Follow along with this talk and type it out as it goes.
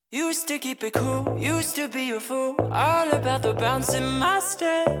Used to keep it cool, used to be a fool, all about the bounce in my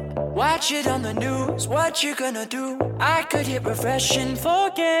step. Watch it on the news, what you gonna do? I could hit refresh and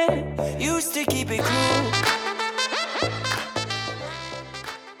forget. Used to keep it cool.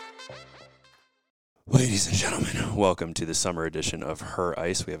 Ladies and gentlemen, welcome to the summer edition of Her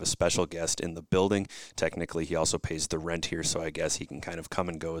Ice. We have a special guest in the building. Technically, he also pays the rent here, so I guess he can kind of come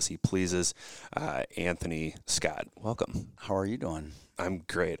and go as he pleases. Anthony Scott, welcome. How are you doing? I'm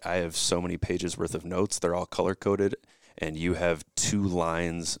great. I have so many pages worth of notes. They're all color-coded, and you have 2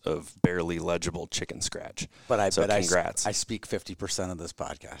 lines of barely legible chicken scratch. But congrats. I speak 50% of this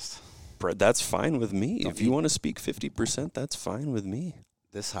podcast. That's fine with me. If you want to speak 50%, that's fine with me.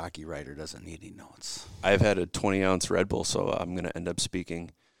 This hockey writer doesn't need any notes. I've had a 20-ounce Red Bull, so I'm going to end up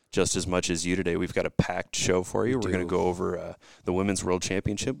speaking just as much as you today. We've got a packed show for you. We're going to go over the Women's World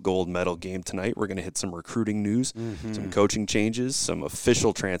Championship gold medal game tonight. We're going to hit some recruiting news, some coaching changes, some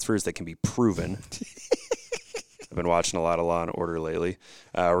official transfers that can be proven. I've been watching a lot of Law & Order lately.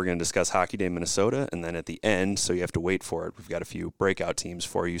 We're going to discuss Hockey Day Minnesota, and then at the end, so you have to wait for it, we've got a few breakout teams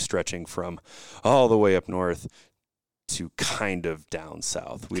for you stretching from all the way up north to kind of down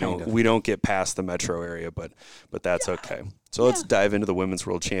south. We don't get past the metro area, but that's okay. So let's dive into the Women's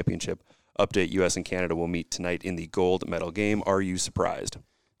World Championship. Update: U.S. and Canada will meet tonight in the gold medal game. Are you surprised?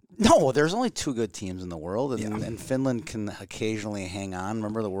 No, there's only 2 good teams in the world, and Finland can occasionally hang on.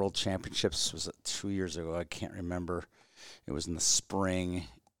 Remember the World Championships was 2 years ago? I can't remember. It was in the spring,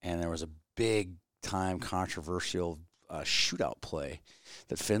 and there was a big-time controversial shootout play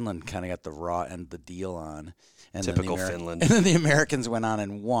that Finland kind of got the raw end of the deal on. And Typical Finland. And then the Americans went on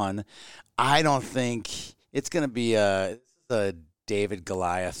and won. I don't think it's going to be a David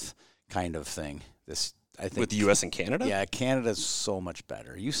Goliath kind of thing. I think with the U.S. and Canada? Yeah, Canada's so much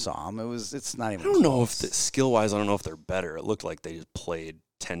better. You saw them. It's not even I don't close. know if skill-wise, I don't know if they're better. It looked like they just played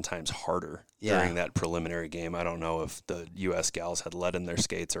 10 times harder during that preliminary game. I don't know if the U.S. gals had lead in their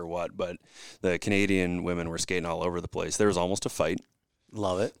skates or what, but the Canadian women were skating all over the place. There was almost a fight.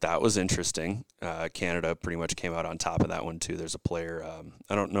 Love it. That was interesting. Canada pretty much came out on top of that one, too. There's a player,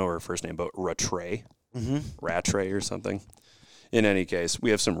 I don't know her first name, but Rattray or something. In any case,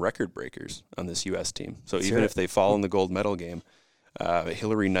 we have some record breakers on this U.S. team. So even if they fall in the gold medal game,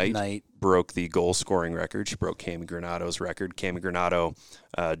 Hillary Knight broke the goal-scoring record. She broke Cami Granado's record. Cami Granado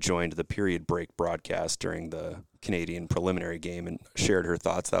joined the period break broadcast during the Canadian preliminary game and shared her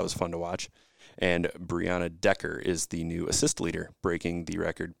thoughts. That was fun to watch. And Brianna Decker is the new assist leader, breaking the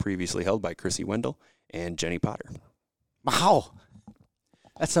record previously held by Chrissy Wendell and Jenny Potter. Wow.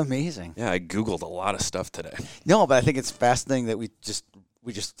 That's amazing. Yeah, I Googled a lot of stuff today. No, but I think it's fascinating that we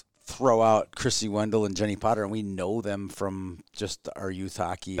just throw out Chrissy Wendell and Jenny Potter, and we know them from just our youth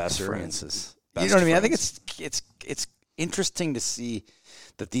hockey experiences. You know what I mean? I think it's interesting to see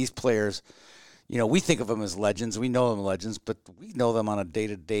that these players, you know, we think of them as legends. We know them as legends, but we know them on a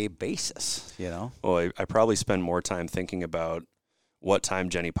day-to-day basis, you know? Well, I probably spend more time thinking about what time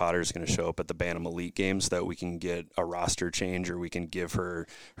Jenny Potter is going to show up at the Bantam Elite games so that we can get a roster change or we can give her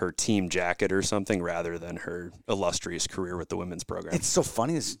team jacket or something rather than her illustrious career with the women's program. It's so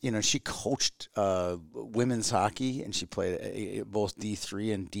funny. You know, she coached women's hockey, and she played both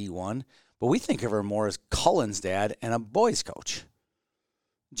D3 and D1, but we think of her more as Cullen's dad and a boys coach,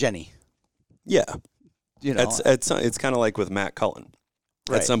 Jenny. Yeah, you know, it's kind of like with Matt Cullen.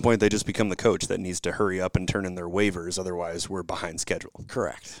 Right. At some point, they just become the coach that needs to hurry up and turn in their waivers. Otherwise, we're behind schedule.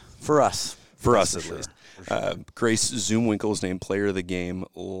 Correct. For us. For us, at least. Sure. Grace Zoomwinkle was named player of the game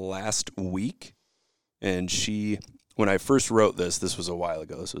last week. And when I first wrote this was a while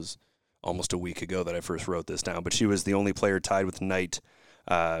ago. This was almost a week ago that I first wrote this down. But she was the only player tied with Knight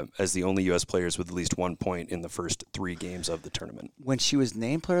as the only U.S. players with at least 1 point in the first 3 games of the tournament. When she was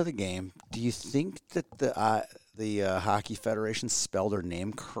named player of the game, do you think that the Hockey Federation spelled her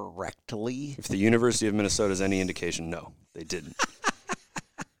name correctly? If the University of Minnesota is any indication, no, they didn't.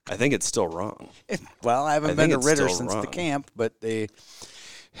 I think it's still wrong. Well, I haven't been to Ritter since the camp, but they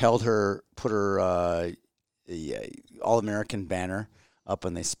put her All-American banner up,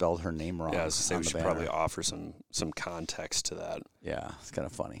 and they spelled her name wrong. Yeah, I was going to say we should probably offer some context to that. Yeah, it's kind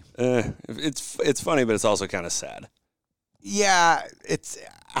of funny. It's funny, but it's also kind of sad. Yeah,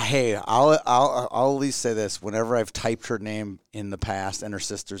 I'll at least say this. Whenever I've typed her name in the past and her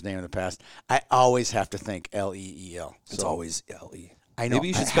sister's name in the past, I always have to think Leel. It's always L-E. I know. Maybe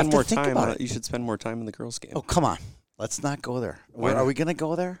you should spend more time. You should spend more time in the girls' game. Oh, come on. Let's not go there. Are we going to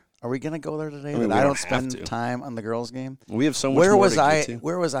go there? Are we going to go there today? I don't spend time on the girls' game. We have so much more to get to.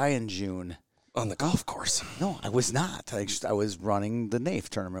 Where was I in June? On the golf course. No, I was not. I was running the NAIF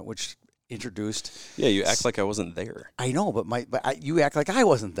tournament, which introduced. Yeah, you act like I wasn't there. I know, but you act like I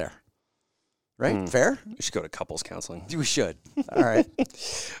wasn't there. Right? Fair? We should go to couples counseling. We should. All right.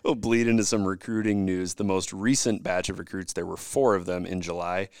 We'll bleed into some recruiting news. The most recent batch of recruits, there were 4 of them in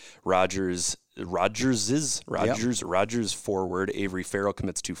July. Rogers forward Avery Farrell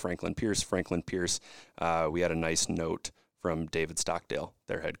commits to Franklin Pierce. We had a nice note from David Stockdale,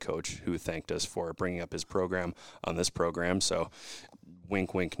 their head coach, who thanked us for bringing up his program on this program. So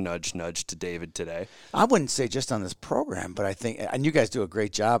wink, wink, nudge, nudge to David today. I wouldn't say just on this program, but I think, and you guys do a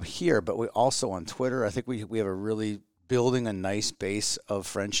great job here, but we also on Twitter, I think we have a really building a nice base of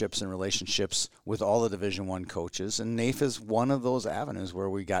friendships and relationships with all the Division I coaches. And NAIF is one of those avenues where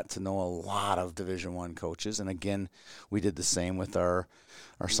we got to know a lot of Division I coaches. And again, we did the same with our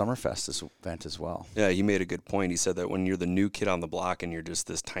Summerfest event as well. Yeah, he made a good point. He said that when you're the new kid on the block and you're just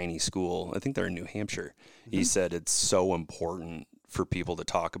this tiny school, I think they're in New Hampshire, he said it's so important for people to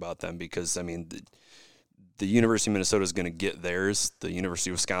talk about them because, I mean, the University of Minnesota is going to get theirs. The University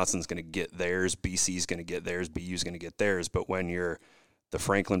of Wisconsin is going to get theirs. BC is going to get theirs. BU is going to get theirs. But when you're the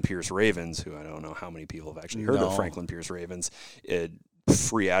Franklin Pierce Ravens, who I don't know how many people have actually heard of Franklin Pierce Ravens,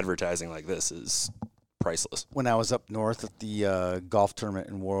 free advertising like this is priceless. When I was up north at the golf tournament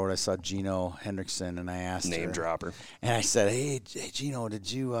in Warwood, I saw Gino Hendrickson, and I asked Name dropper. And I said, hey Gino,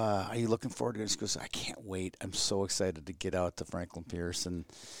 are you looking forward to it? She goes, I can't wait. I'm so excited to get out to Franklin Pierce and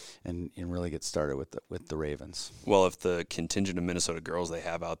really get started with the Ravens. Well, if the contingent of Minnesota girls they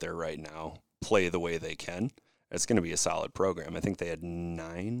have out there right now play the way they can, it's going to be a solid program. I think they had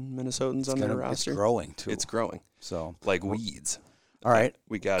 9 Minnesotans on their roster. It's growing, too. It's growing. So like weeds. All right.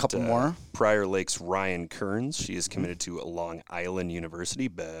 We got a couple more. Prior Lake's Ryan Kearns. She is committed to Long Island University,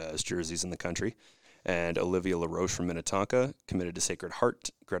 best jerseys in the country. And Olivia LaRoche from Minnetonka, committed to Sacred Heart.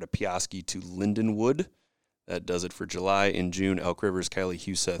 Greta Piaski to Lindenwood. That does it for July. In June, Elk River's Kylie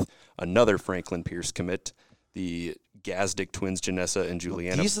Huseth, another Franklin Pierce commit. The Gazdick twins, Janessa and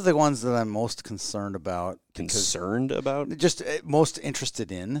Juliana. These are the ones that I'm most concerned about. Just most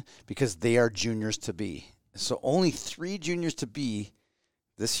interested in because they are juniors to be. So only 3 juniors to be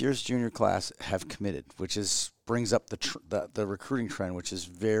this year's junior class have committed, which brings up the recruiting trend, which is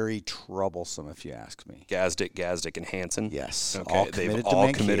very troublesome if you ask me. Gazdick, and Hansen. Yes, okay, they've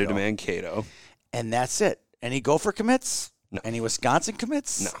all committed to Mankato, and that's it. Any Gopher commits? No. Any Wisconsin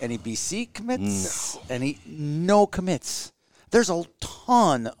commits? No. Any BC commits? No. No commits. There's a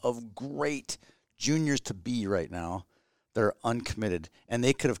ton of great juniors to be right now. They're uncommitted, and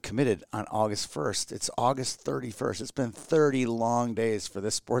they could have committed on August 1st. It's August 31st. It's been 30 long days for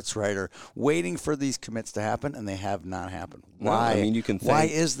this sports writer waiting for these commits to happen, and they have not happened. Why? No, I mean, why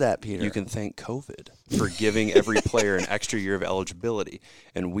is that, Peter? You can thank COVID for giving every player an extra year of eligibility.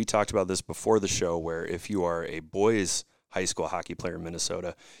 And we talked about this before the show, where if you are a boys high school hockey player in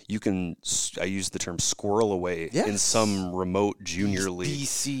Minnesota, you can, I use the term squirrel away in some remote junior league.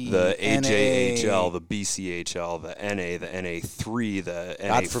 BC, the AJHL, NA. the BCHL, the NA, the NA3, the NA4.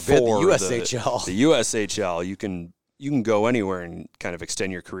 God forbid, the USHL. The USHL, you can go anywhere and kind of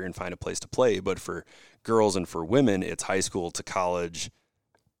extend your career and find a place to play. But for girls and for women, it's high school to college.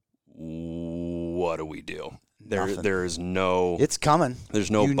 What do we do? There is no. It's coming.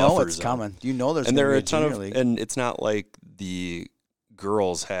 There's no. You know it's coming. You know there's. And there are a ton of. League. And it's not like the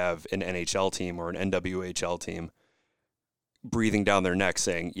girls have an NHL team or an NWHL team breathing down their neck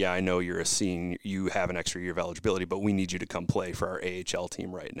saying, "Yeah, I know you're a senior. You have an extra year of eligibility, but we need you to come play for our AHL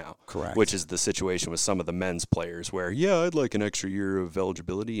team right now." Correct. Which is the situation with some of the men's players, where I'd like an extra year of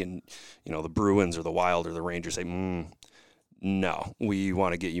eligibility, and the Bruins or the Wild or the Rangers say, No, we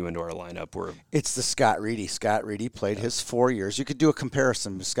want to get you into our lineup. It's the Scott Reedy. Scott Reedy played his 4 years. You could do a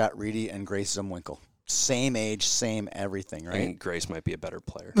comparison with Scott Reedy and Grace Zumwinkle. Same age, same everything, right? I think Grace might be a better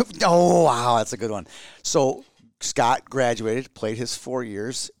player. Oh, wow, that's a good one. So Scott graduated, played his 4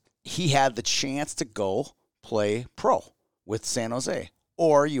 years. He had the chance to go play pro with San Jose.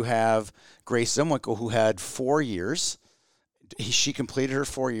 Or you have Grace Zumwinkle, who had 4 years. She completed her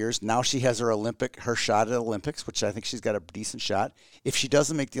 4 years. Now she has her shot at Olympics, which I think she's got a decent shot. If she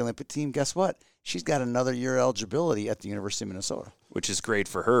doesn't make the Olympic team, guess what? She's got another year eligibility at the University of Minnesota. Which is great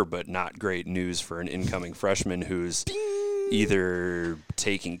for her, but not great news for an incoming freshman who's either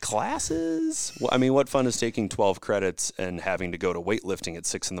taking classes. Well, I mean, what fun is taking 12 credits and having to go to weightlifting at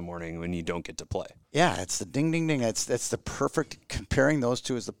 6 a.m. when you don't get to play? Yeah, it's the ding, ding, ding. That's the perfect, comparing those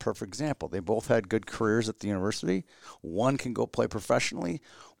two is the perfect example. They both had good careers at the university. One can go play professionally.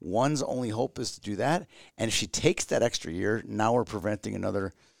 One's only hope is to do that. And if she takes that extra year, now we're preventing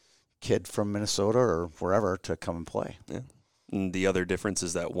another kid from Minnesota or wherever to come and play. Yeah. And the other difference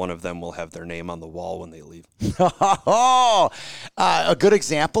is that one of them will have their name on the wall when they leave. A good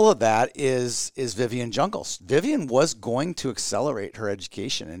example of that is Vivian Jungles. Vivian was going to accelerate her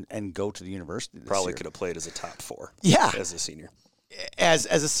education and go to the university this Probably year. could have played as a top 4 as a senior. As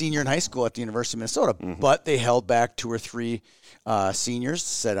a senior in high school at the University of Minnesota. But they held back 2 or 3 seniors,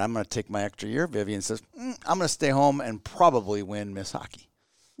 said, I'm going to take my extra year. Vivian says, I'm going to stay home and probably win Miss Hockey.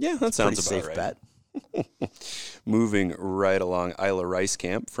 Yeah, that sounds about safe right. Bet. Moving right along, Isla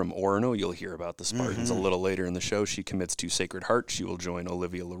Reiskamp from Orono. You'll hear about the Spartans a little later in the show. She commits to Sacred Heart. She will join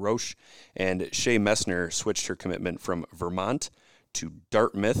Olivia LaRoche. And Shay Messner switched her commitment from Vermont to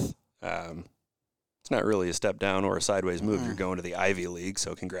Dartmouth. It's not really a step down or a sideways move. You're going to the Ivy League,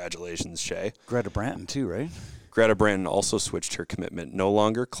 so congratulations, Shay. Greta Branton, too, right? Greta Branton also switched her commitment. No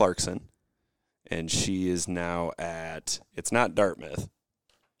longer Clarkson. And she is now at, it's not Dartmouth.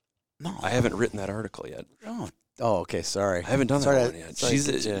 No. I haven't written that article yet. Oh, okay. Sorry. I haven't done that one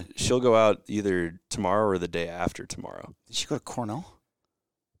yet. She'll go out either tomorrow or the day after tomorrow. Did she go to Cornell?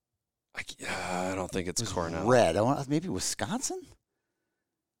 I don't think it's Cornell. Red. Maybe Wisconsin?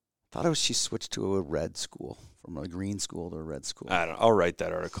 Thought it was she switched to a red school, from a green school to a red school. I don't know. I'll write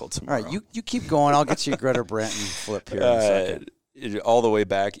that article tomorrow. All right, you keep going. I'll get you a Greta Branton flip here in a second. All the way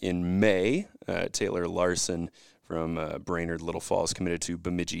back in May, Taylor Larson from Brainerd Little Falls committed to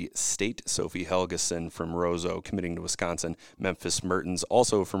Bemidji State. Sophie Helgeson from Roseau committing to Wisconsin. Memphis Mertens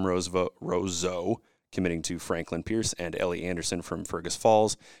also from Roseau committing to Franklin Pierce. And Ellie Anderson from Fergus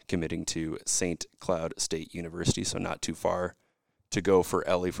Falls committing to St. Cloud State University. So not too far to go for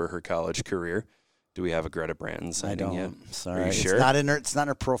Ellie for her college career. Do we have a Greta Branton signing yet? Sorry, Are you sure? It's not in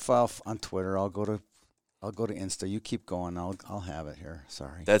her profile on Twitter. I'll go to Insta. You keep going. I'll have it here.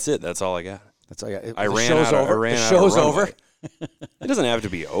 Sorry. That's it. That's all I got. That's all I got. I ran out of runway. The show's over. It doesn't have to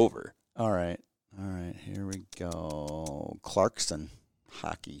be over. All right. Here we go. Clarkson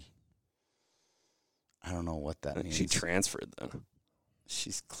hockey. I don't know what that means. She transferred then.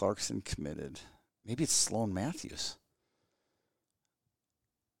 She's Clarkson committed. Maybe it's Sloan Matthews.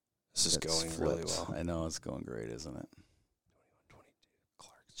 This is going really well. I know, it's going great, isn't it?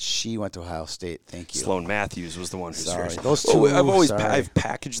 She went to Ohio State. Thank you. Sloan Matthews was the one who Sorry. switched. Those two. I've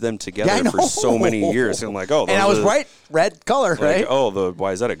packaged them together for so many years. And I'm like, those and I was right. Red color, right? The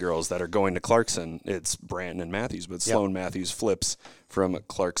Wayzata girls that are going to Clarkson. It's Branton and Matthews, but Sloan Matthews flips from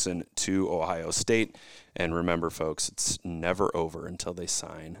Clarkson to Ohio State. And remember, folks, it's never over until they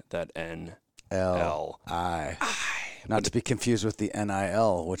sign that NLI. Not to be confused with the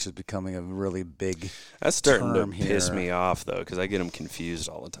NIL, which is becoming a really big That's starting to term piss here. me off, though, because I get them confused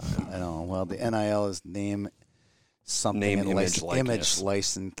all the time. I know. Well, the NIL is name, image,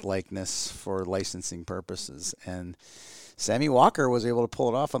 likeness for licensing purposes. And Sammy Walker was able to pull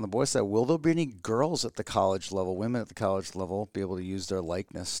it off on the boys' side. Will there be any girls at the college level, women at the college level, be able to use their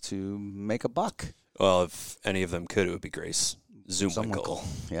likeness to make a buck? Well, if any of them could, it would be Grace Zumwinkel.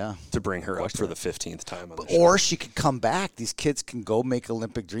 Yeah. To bring her up for the 15th time on the show. Or she could come back. These kids can go make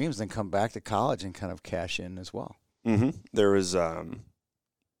Olympic dreams and come back to college and kind of cash in as well. Mm-hmm. There was,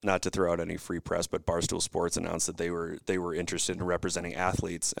 not to throw out any free press, but Barstool Sports announced that they were interested in representing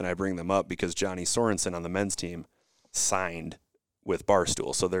athletes, and I bring them up because Johnny Sorensen on the men's team signed with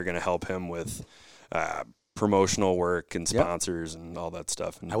Barstool, so they're going to help him with promotional work and sponsors and all that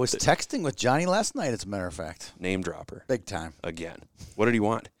stuff. And I was texting with Johnny last night, as a matter of fact. Name dropper. Big time. Again. What did he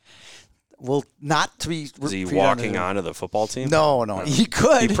want? Well, not to be... Is he walking onto the football team? No. He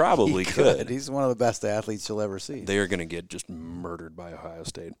could. He probably could. He's one of the best athletes you'll ever see. They are going to get just murdered by Ohio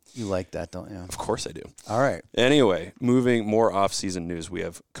State. You like that, don't you? Of course I do. All right. Anyway, moving more off-season news, we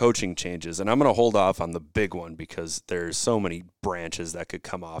have coaching changes, and I'm going to hold off on the big one because there's so many branches that could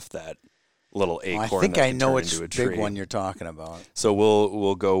come off that little acorn. I think I know which big big one you're talking about. So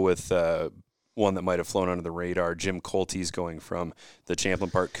we'll go with one that might have flown under the radar. Jim Colty's going from the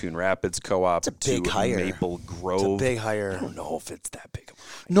Champlain Park Coon Rapids Co-op to Maple Grove. It's a big hire. I don't know if it's that big.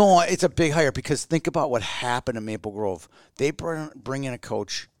 No, it's a big hire because think about what happened in Maple Grove. They bring in a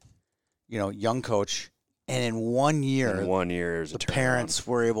coach, young coach, and in 1 year, the parents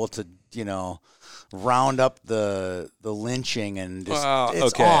were able to, round up the lynching and just,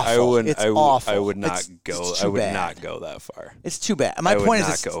 it's awful. I would not go that far. It's too bad. My point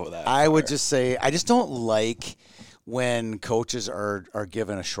is, I would just say I just don't like when coaches are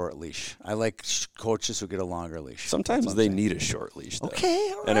given a short leash. I like coaches who get a longer leash. Sometimes they need a short leash, though.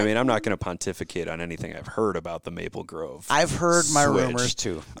 Okay, all right. And I mean, I'm not going to pontificate on anything I've heard about the Maple Grove. I've heard my rumors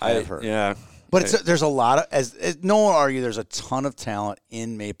too. I've heard. Yeah. But there's a lot of, as no one will argue, there's a ton of talent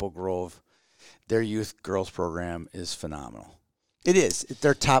in Maple Grove. Their youth girls program is phenomenal. It is.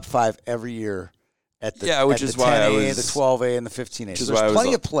 They're top 5 every year which is why 10A, I was the 12A, and the 15A. So there's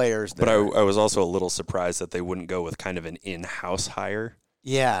plenty of players there. But I was also a little surprised that they wouldn't go with kind of an in-house hire.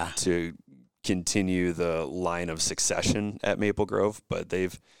 Yeah. To continue the line of succession at Maple Grove, but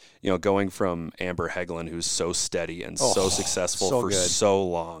they've, going from Amber Heglin, who's so steady and so successful for so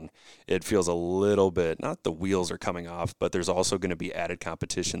long, it feels a little bit, not the wheels are coming off, but there's also going to be added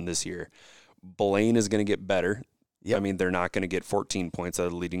competition this year. Blaine is going to get better. Yep. I mean, they're not going to get 14 points out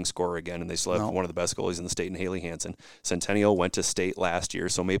of the leading scorer again, and they still have one of the best goalies in the state in Haley Hansen. Centennial went to state last year,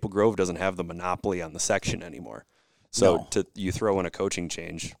 so Maple Grove doesn't have the monopoly on the section anymore. So you throw in a coaching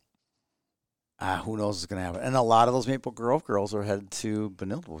change. Who knows what's going to happen. And a lot of those Maple Grove girls are headed to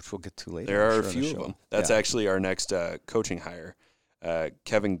Benilde, which we'll get to later. There are a few of them. That's actually our next coaching hire.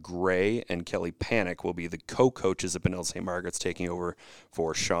 Kevin Gray and Kelly Panic will be the co-coaches at Benilde St. Margaret's, taking over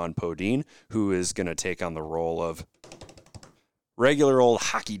for Sean Podine, who is going to take on the role of regular old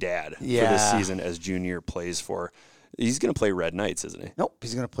hockey dad for this season as Junior plays for. He's going to play Red Knights, isn't he? Nope,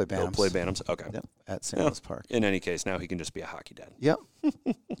 he's going to play Bantams. He'll play Bantams? Okay. Yep, at St. Louis Park. In any case, now he can just be a hockey dad. Yep.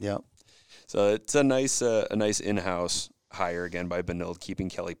 Yep. So it's a nice in-house hire again by Benilde, keeping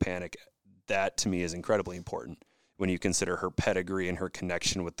Kelly Panic. That, to me, is incredibly important when you consider her pedigree and her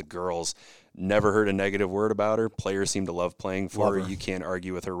connection with the girls. Never heard a negative word about her. Players seem to love playing for her. You can't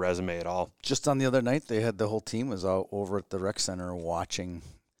argue with her resume at all. Just on the other night, they had the whole team was out over at the rec center watching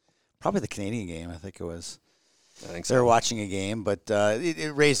probably the Canadian game, I think it was. I think so. They're watching a game, but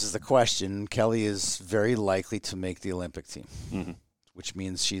it raises the question. Kelly is very likely to make the Olympic team, which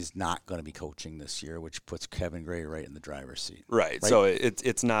means she's not going to be coaching this year, which puts Kevin Gray right in the driver's seat. Right. So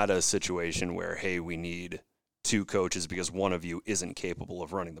it's not a situation where, hey, we need two coaches because one of you isn't capable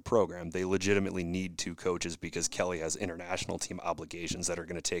of running the program. They legitimately need two coaches because Kelly has international team obligations that are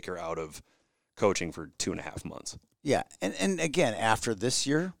going to take her out of coaching for 2.5 months. Yeah. And again, after this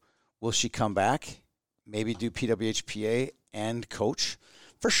year, will she come back? Maybe do PWHPA and coach?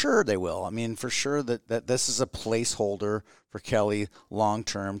 For sure they will. I mean, for sure that this is a placeholder for Kelly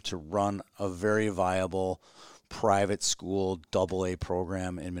long-term to run a very viable private school AA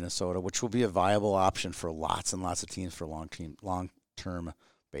program in Minnesota, which will be a viable option for lots and lots of teams for long-term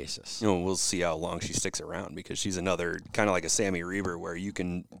basis. We'll see how long she sticks around because she's another kind of like a Sammy Reber where you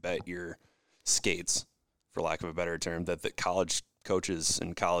can bet your skates, for lack of a better term, that the college coaches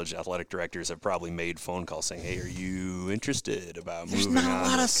and college athletic directors have probably made phone calls saying, hey, are you interested about moving on? There's not a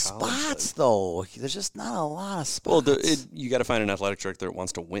lot of spots, though. There's just not a lot of spots. Well, you got to find an athletic director that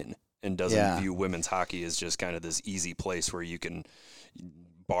wants to win and doesn't view women's hockey as just kind of this easy place where you can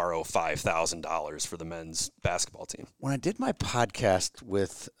borrow $5,000 for the men's basketball team. When I did my podcast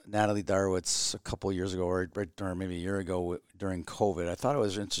with Natalie Darwitz a couple years ago, or maybe a year ago during COVID, I thought it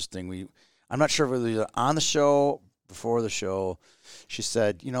was interesting. I'm not sure if it was on the show, before the show, she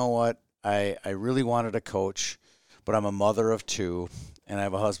said, you know what, I really wanted a coach, but I'm a mother of two, and I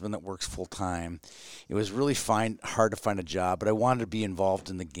have a husband that works full-time. It was really hard to find a job, but I wanted to be involved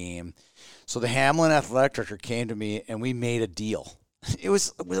in the game. So the Hamlin athletic director came to me, and we made a deal. It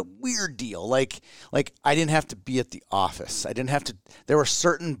was a weird deal. Like I didn't have to be at the office. I didn't have to. There were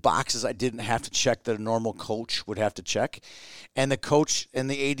certain boxes I didn't have to check that a normal coach would have to check, and the coach and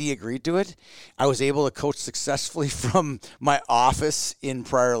the AD agreed to it. I was able to coach successfully from my office in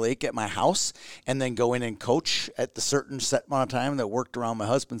Prior Lake at my house, and then go in and coach at the certain set amount of time that worked around my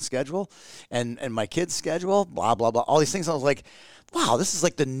husband's schedule and my kids' schedule. Blah blah blah. All these things. I was like, wow, this is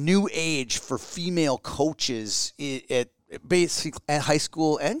like the new age for female coaches at basically at high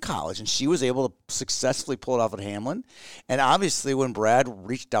school and college, and she was able to successfully pull it off at Hamlin. And obviously when Brad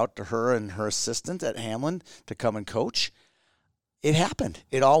reached out to her and her assistant at Hamlin to come and coach, it happened.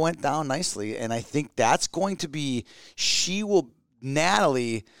 It all went down nicely, and I think that's going to be,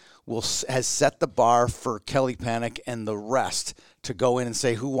 Natalie has set the bar for Kelly Panic and the rest to go in and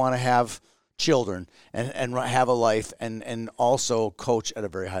say who want to have children and have a life and also coach at a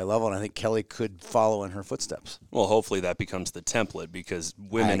very high level. And I think Kelly could follow in her footsteps. Well, hopefully that becomes the template because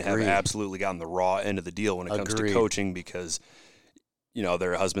women have absolutely gotten the raw end of the deal when it comes to coaching because,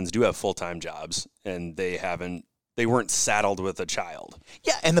 their husbands do have full-time jobs and they weren't saddled with a child.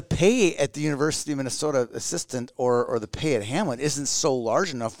 Yeah, and the pay at the University of Minnesota assistant or the pay at Hamlin isn't so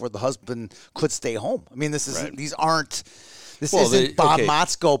large enough where the husband could stay home. I mean, isn't Bob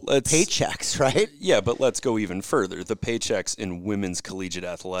Motzko paychecks, right? Yeah, but let's go even further. The paychecks in women's collegiate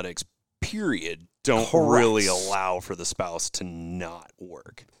athletics, period, don't really allow for the spouse to not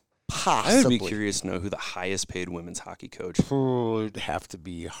work. Possibly. I would be curious to know who the highest paid women's hockey coach would have to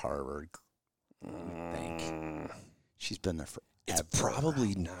be Harvard. I think. She's been there forever. It's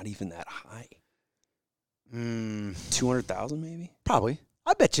probably not even that high. 200,000 maybe? Probably.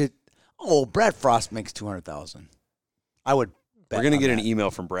 I bet you Oh, Brad Frost makes $200,000. I would. We're going to get an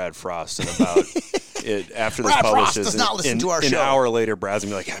email from Brad Frost in about it after this Brad publishes. Frost does not listen to our show. show. An hour later, Brad's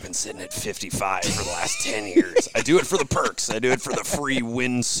going to be like, I've been sitting at 55 for the last 10 years. I do it for the perks. I do it for the free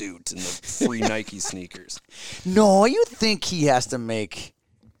windsuit and the free Nike sneakers. No, you think he has to make...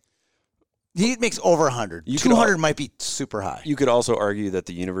 He makes over 100. 200 might be super high. You could also argue that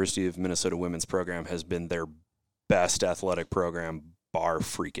the University of Minnesota women's program has been their best athletic program, bar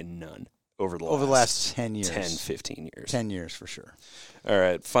freaking none. Over the last 10 years. 10, 15 years. 10 years for sure. All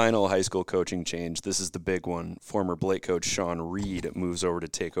right, final high school coaching change. This is the big one. Former Blake coach Sean Reed moves over to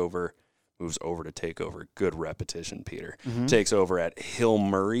take over. Good repetition, Peter. Mm-hmm. Takes over at Hill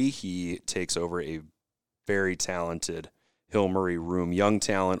Murray. He takes over a very talented Hill Murray room. Young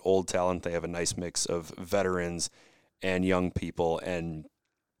talent, old talent. They have a nice mix of veterans and young people and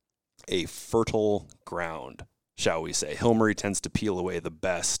a fertile ground, shall we say. Hill Murray tends to peel away the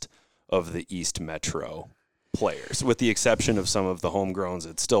best of the East Metro players, with the exception of some of the homegrowns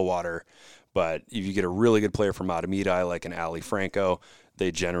at Stillwater. But if you get a really good player from Matamidi, like an Ali Franco,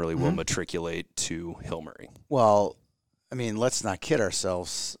 they generally will matriculate to Hill Murray. Well, I mean, let's not kid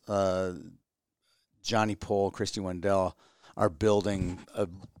ourselves. Johnny Pohl, Christy Wendell are building a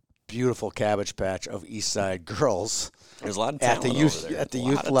beautiful cabbage patch of East Side girls. There's a lot of at the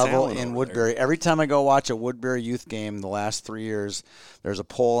youth level in Woodbury. Every time I go watch a Woodbury youth game the last 3 years, there's a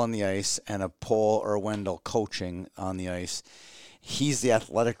Pohl on the ice and a Pohl or a Wendell coaching on the ice. He's the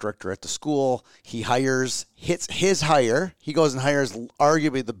athletic director at the school. He hits his hire. He goes and hires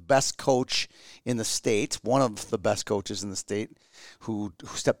arguably the best coach in the state, one of the best coaches in the state, who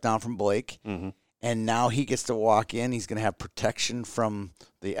stepped down from Blake. Mm-hmm. And now he gets to walk in. He's going to have protection from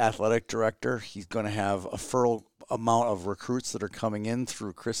the athletic director. He's going to have a full amount of recruits that are coming in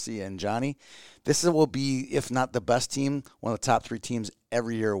through Christy and Johnny. This will be, if not the best team, one of the top 3 teams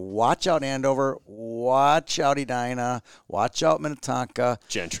every year. Watch out Andover. Watch out Edina. Watch out Minnetonka.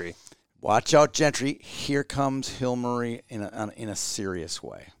 Gentry. Watch out Gentry. Here comes Hill Murray in a serious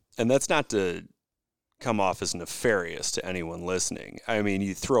way. And that's not to come off as nefarious to anyone listening. I mean,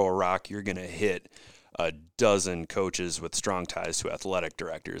 you throw a rock, you're going to hit a dozen coaches with strong ties to athletic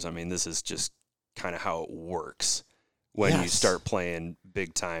directors. I mean, this is just kind of how it works when you start playing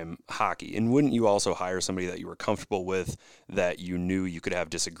big-time hockey. And wouldn't you also hire somebody that you were comfortable with, that you knew you could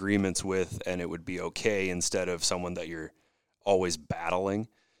have disagreements with, and it would be okay, instead of someone that you're always battling?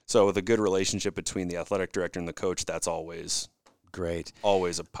 So with a good relationship between the athletic director and the coach, that's always great.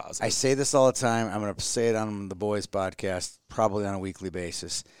 Always a positive. I say this all the time. I'm going to say it on the boys' podcast, probably on a weekly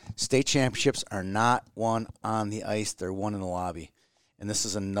basis. State championships are not won on the ice. They're won in the lobby. And this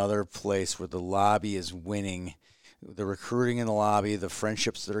is another place where the lobby is winning. The recruiting in the lobby, the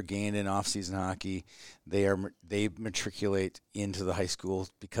friendships that are gained in off-season hockey, they matriculate into the high school,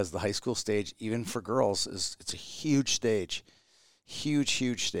 because the high school stage, even for girls, it's a huge stage.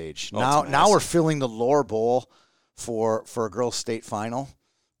 Huge stage. Oh, now we're filling the Lore Bowl for a girls' state final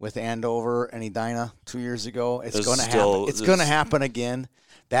with Andover and Edina 2 years ago. It's going to happen. It's going to happen again.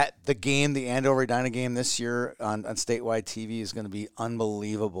 The Andover Edina game this year on statewide TV is going to be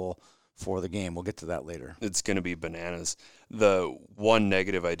unbelievable for the game. We'll get to that later. It's going to be bananas. The one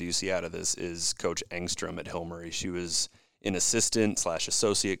negative I do see out of this is Coach Engstrom at Hill Murray. She was an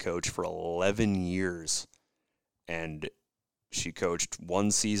assistant/associate coach for 11 years, and she coached one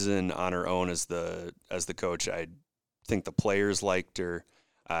season on her own as the coach. I think the players liked her.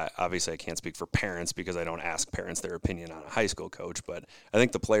 Obviously, I can't speak for parents because I don't ask parents their opinion on a high school coach, but I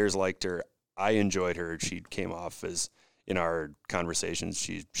think the players liked her. I enjoyed her. She came off as, in our conversations,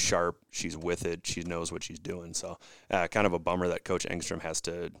 she's sharp, she's with it, she knows what she's doing. So kind of a bummer that Coach Engstrom has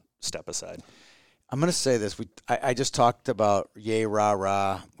to step aside. I'm going to say this. I just talked about yay, rah,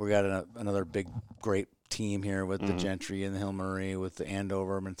 rah. We got another big, great team here with the Gentry and the Hill Murray, with the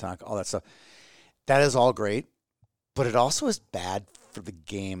Andover, Minnetonka, all that stuff. That is all great, but it also is bad for the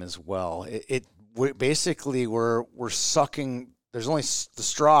game as well. Basically we're sucking. There's only the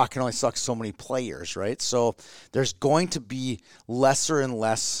straw can only suck so many players, right? So there's going to be lesser and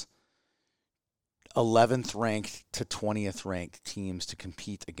less 11th ranked to 20th ranked teams to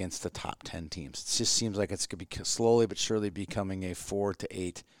compete against the top 10 teams. It just seems like it's going to be slowly but surely becoming a 4 to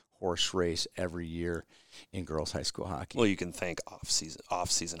 8 horse race every year in girls high school hockey. Well, you can thank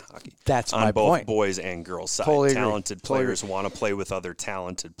off-season hockey. That's my both point. Boys and girls side. Totally talented agree. Players want to play with other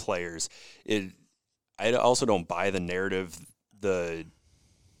talented players. I also don't buy the narrative.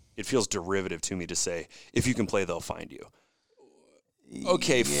 It feels derivative to me to say, if you can play, they'll find you.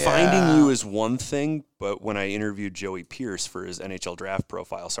 Okay, finding you is one thing, but when I interviewed Joey Pierce for his NHL draft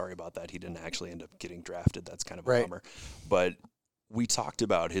profile, sorry about that, he didn't actually end up getting drafted. That's kind of a bummer. But we talked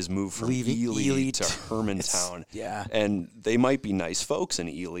about his move from Leaving Ely to Hermantown. Yeah. And they might be nice folks in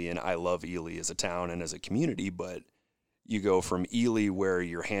Ely, and I love Ely as a town and as a community, but you go from Ely, where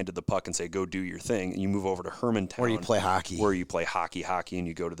you're handed the puck and say, go do your thing, and you move over to Hermantown. Where you play hockey. Where you play hockey, and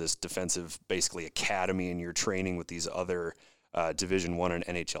you go to this defensive, basically, academy, and you're training with these other Division I and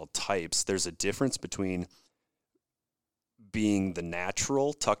NHL types. There's a difference between being the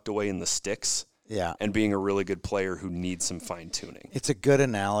natural tucked away in the sticks and being a really good player who needs some fine-tuning. It's a good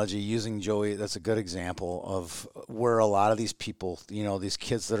analogy. Using Joey, that's a good example of where a lot of these people, these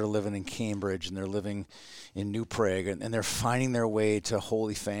kids that are living in Cambridge and they're living in New Prague and they're finding their way to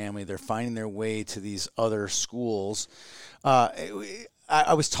Holy Family. They're finding their way to these other schools.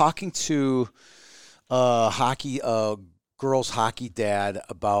 I was talking to girls hockey dad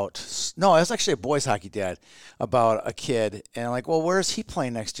it was actually a boys hockey dad about a kid, and I'm like, well, where is he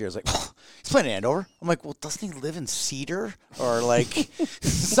playing next year? I was like, well, he's playing in Andover. I'm like, well, doesn't he live in Cedar or like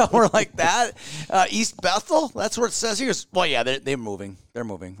somewhere like that? East Bethel? That's where it says here. Well, yeah, they're moving. They're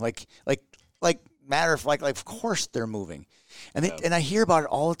moving. Like matter of of course they're moving. And I hear about it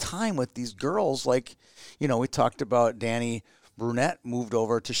all the time with these girls. Like, we talked about Danny Brunette moved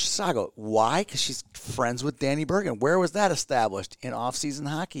over to Chisago. Why? Because she's friends with Danny Bergen. Where was that established? In off-season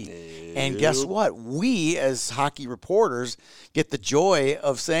hockey. And guess what? We, as hockey reporters, get the joy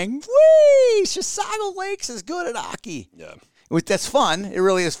of saying, whee, Chisago Lakes is good at hockey. Yeah. That's fun. It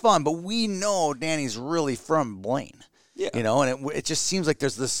really is fun. But we know Danny's really from Blaine. Yeah. And it just seems like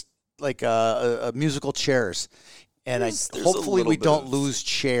there's this, a musical chairs. And there's hopefully we don't lose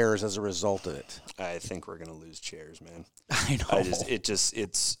chairs as a result of it. I think we're going to lose chairs, man. I know.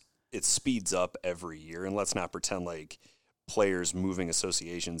 It speeds up every year, and let's not pretend like players moving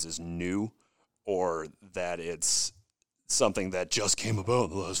associations is new or that it's something that just came about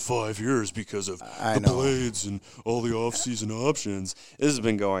in the last 5 years because of blades and all the off-season options. This has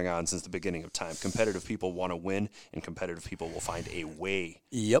been going on since the beginning of time. Competitive people want to win, and competitive people will find a way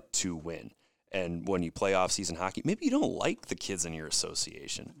to win. And when you play off-season hockey, maybe you don't like the kids in your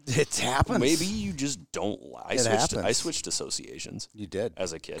association. It happens. Maybe you just don't like. I switched associations. You did?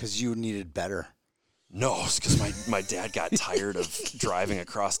 As a kid. Because you needed better. No, it's because my dad got tired of driving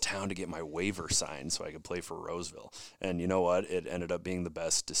across town to get my waiver signed so I could play for Roseville. And you know what? It ended up being the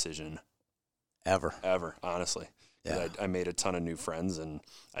best decision ever, honestly. Yeah. I made a ton of new friends, and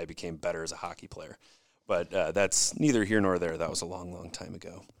I became better as a hockey player. But that's neither here nor there. That was a long, long time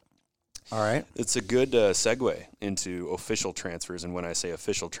ago. All right. It's a good segue into official transfers. And when I say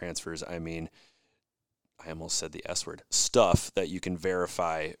official transfers, I mean, I almost said the S word, stuff that you can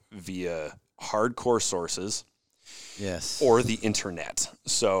verify via hardcore sources. Yes. Or the internet.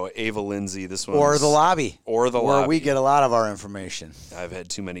 So Ava Lindsay, this one. Or the lobby. Where we get a lot of our information. I've had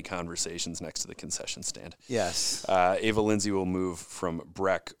too many conversations next to the concession stand. Yes. Ava Lindsay will move from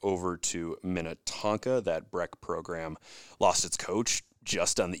Breck over to Minnetonka. That Breck program lost its coach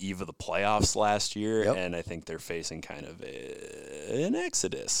just on the eve of the playoffs last year, and I think they're facing kind of an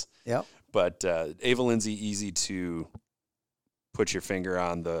exodus. Yep. But Ava Lindsay, easy to put your finger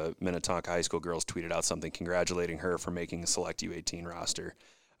on. The Minnetonka high school girls tweeted out something congratulating her for making a select U18 roster.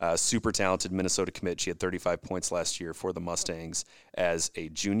 Super talented Minnesota commit. She had 35 points last year for the Mustangs as a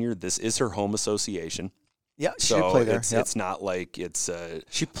junior. This is her home association. Yeah, she played there. It's not like it's a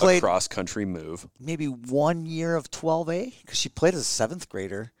cross-country move. Maybe 1 year of 12A, because she played as a 7th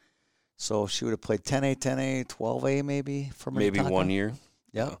grader. So she would have played 10A, 12A maybe for Minnetonka. Maybe 1 year.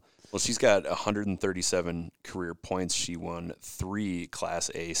 Yeah. Well, she's got 137 career points. She won 3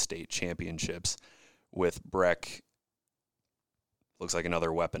 Class A state championships with Breck. Looks like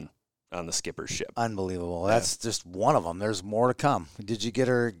another weapon on the skipper's ship. Unbelievable. That's just one of them. There's more to come. Did you get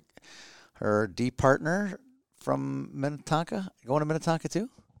her D partner from Minnetonka? Going to Minnetonka too?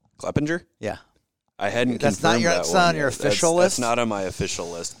 Kleppinger? Yeah. I hadn't confirmed that. That's not on your official list? That's not on my official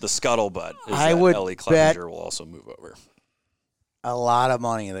list. The scuttlebutt is that Ellie Kleppinger will also move over. A lot of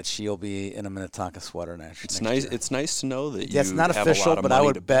money that she'll be in a Minnetonka sweater next year. It's nice to know that that's not have official, a lot of but money I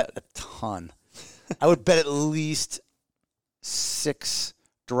would bet a ton. I would bet at least 6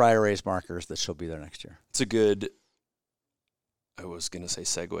 dry erase markers that she'll be there next year. It's a good, I was going to say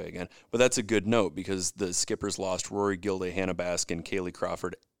segue again, but that's a good note because the Skippers lost Rory Gilday, Hannah Baskin, Kaylee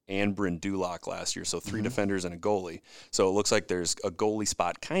Crawford, and Bryn Dulock last year, so 3 defenders and a goalie. So it looks like there's a goalie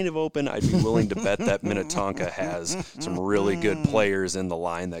spot kind of open. I'd be willing to bet that Minnetonka has some really good players in the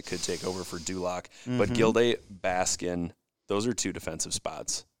line that could take over for Dulock. But Gilday, Baskin, those are 2 defensive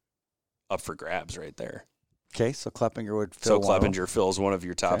spots up for grabs right there. Okay, so Kleppinger would fill Kleppinger fills one of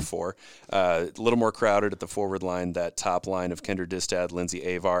your top 4. A little more crowded at the forward line. That top line of Kendra Distad, Lindsay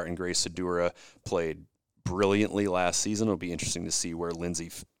Avar, and Grace Sedura played brilliantly last season. It'll be interesting to see where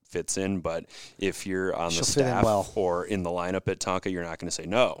Lindsay fits in. But if you're on the staff or in the lineup at Tonka, you're not going to say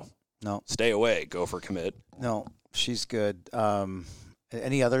no. Stay away. Go for commit. No, she's good.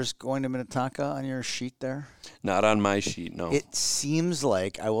 Any others going to Minnetonka on your sheet there? Not on my sheet, no. It seems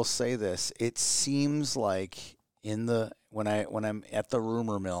like, I will say this, it seems like when I'm at the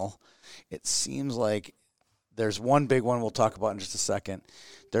rumor mill, it seems like there's one big one we'll talk about in just a second.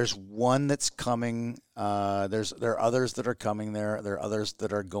 There's one that's coming. There are others that are coming there. There are others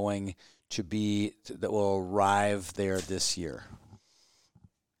that are going to be that will arrive there this year.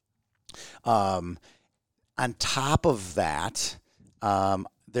 On top of that,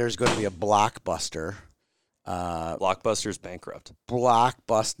 there's going to be a Blockbuster. Blockbuster's bankrupt.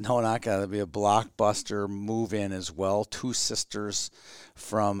 No, not going to be a Blockbuster move-in as well. Two sisters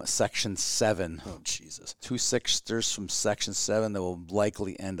from Section 7. Oh, Jesus. Two sisters from Section 7 that will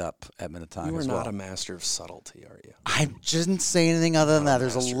likely end up at Minnetonka as well. You are not a master of subtlety, are you? I didn't say anything other than that.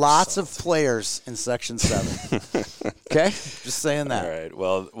 There's lots of players in Section 7. Okay? Just saying that. All right.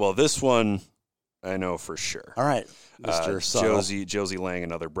 Well, this one I know for sure. All right. Mr. Josie Lang,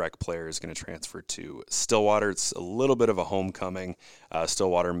 another Breck player, is going to transfer to Stillwater. It's a little bit of a homecoming.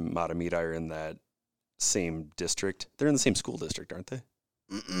 Stillwater, Matamidi are in that same district. They're in the same school district, aren't they?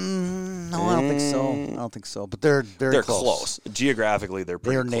 No, I don't think so. But they're close. Geographically, they're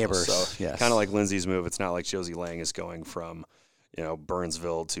pretty close. Neighbors. So yes. Kind of like Lindsay's move. It's not like Josie Lang is going from,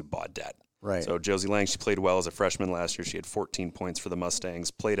 Burnsville to Baudette. Right. So Josie Lang, she played well as a freshman last year. She had 14 points for the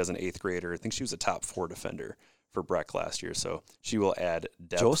Mustangs. Played as an 8th grader. I think she was a top 4 defender for Breck last year. So she will add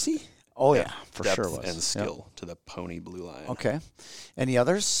depth. Josie? Oh, yeah, for depth sure was. And skill to the Pony Blue Line. Okay. Any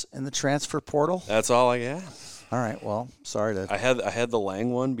others in the transfer portal? That's all I got. All right. Well, sorry to. I had the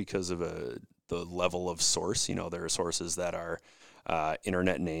Lang one because of the level of source. There are sources that are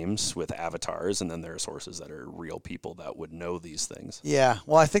internet names with avatars, and then there are sources that are real people that would know these things. Yeah.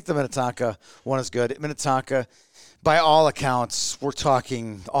 Well, I think the Minnetonka one is good. Minnetonka, by all accounts, we're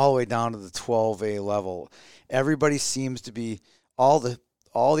talking all the way down to the 12A level. Everybody seems to be all the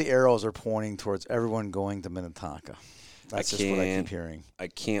arrows are pointing towards everyone going to Minnetonka. That's just what I keep hearing. I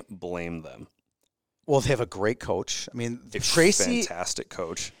can't blame them. Well, they have a great coach. I mean, Tracy, fantastic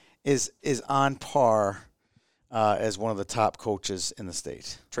coach, is on par as one of the top coaches in the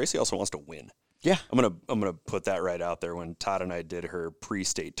state. Tracy also wants to win. Yeah, I'm gonna put that right out there. When Todd and I did her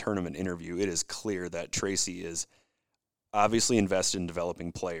pre-state tournament interview, it is clear that Tracy is obviously invested in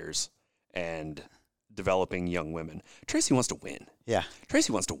developing players and developing young women. Tracy wants to win. Yeah,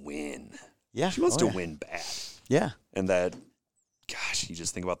 Tracy wants to win. Yeah, she wants to win bad. Yeah, and that, gosh, you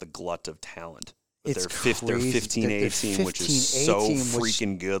just think about the glut of talent. It's their 15A team, which is so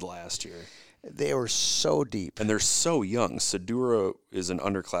freaking good last year. They were so deep. And they're so young. Sadura is an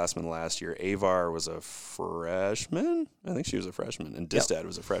underclassman last year. Avar was a freshman. I think she was a freshman. And Distad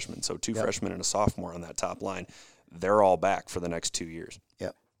was a freshman. So 2 freshmen and a sophomore on that top line. They're all back for the next 2 years.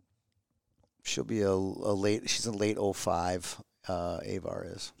 Yep. She'll be she's a late 05, Avar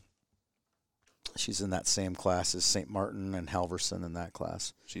is. She's in that same class as St. Martin and Halverson in that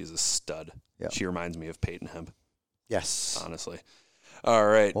class. She's a stud. Yep. She reminds me of Peyton Hemp. Yes. Honestly. All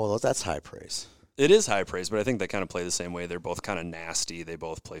right. Well, that's high praise. It is high praise, but I think they kind of play the same way. They're both kind of nasty. They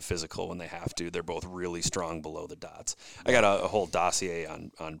both play physical when they have to. They're both really strong below the dots. I got a whole dossier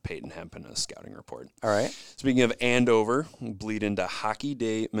on Peyton Hemp in a scouting report. All right. Speaking of Andover, bleed into Hockey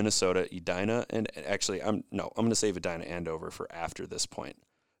Day, Minnesota, Edina, and actually, I'm going to save Edina Andover for after this point.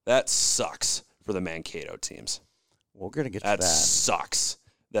 That sucks for the Mankato teams. We're going to get to that. That sucks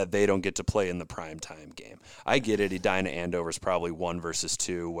that they don't get to play in the primetime game. I get it. Edina Andover's probably 1 versus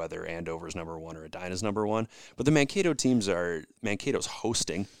 2, whether Andover's number 1 or Edina's number 1. But the Mankato teams Mankato's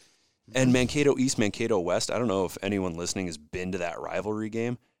hosting. And Mankato East, Mankato West, I don't know if anyone listening has been to that rivalry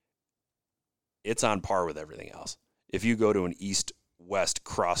game. It's on par with everything else. If you go to an East-West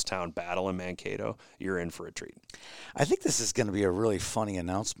crosstown battle in Mankato, you're in for a treat. I think this is going to be a really funny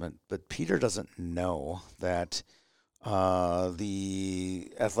announcement, but Peter doesn't know that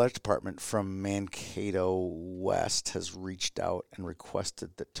the athletic department from Mankato West has reached out and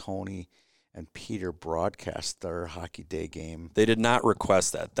requested that Tony and Peter broadcast their Hockey Day game. They did not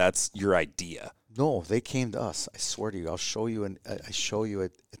request that. That's your idea. No, they came to us. I swear to you. I'll show you a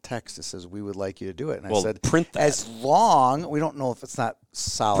text that says we would like you to do it. And I said, print that. As long, we don't know if it's not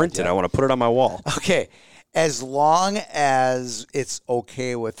solid Print yet. it. I want to put it on my wall. Okay. As long as it's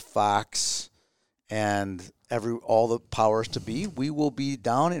okay with Fox and all the powers to be, we will be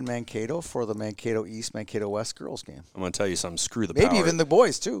down in Mankato for the Mankato East, Mankato West girls game. I'm going to tell you something. Screw the powers. Maybe even the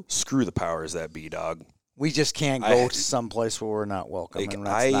boys, too. Screw the powers that be, dog. We just can't go to some place where we're not welcome, and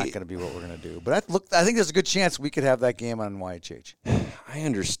that's not going to be what we're going to do. But I think there's a good chance we could have that game on IIHF. I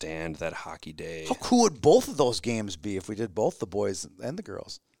understand that hockey day. How cool would both of those games be if we did both the boys and the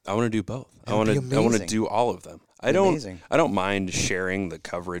girls? I want to do both. I want to do all of them. I don't mind sharing the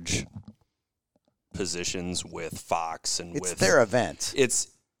coverage positions with Fox and it's their event.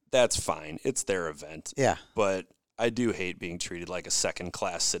 That's fine. It's their event. Yeah. But I do hate being treated like a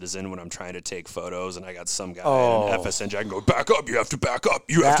second-class citizen when I'm trying to take photos and I got some guy in an FSN jacket go, back up, you have to back up,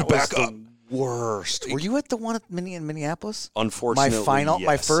 you have to back up. Worst. Were you at the one in Minneapolis? Unfortunately,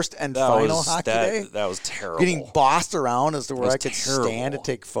 my first and final hockey day? That was terrible. Getting bossed around as to where I could stand to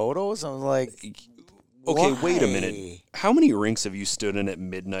take photos. I was like, okay, why? Wait a minute. How many rinks have you stood in at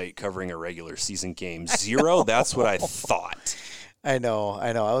midnight covering a regular season game? 0? That's what I thought. I know.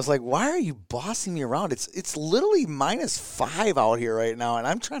 I was like, why are you bossing me around? It's literally -5 out here right now, and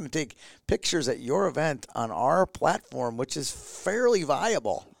I'm trying to take pictures at your event on our platform, which is fairly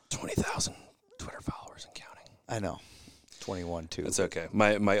viable. 20,000 Twitter followers and counting. I know. 21 too. That's okay.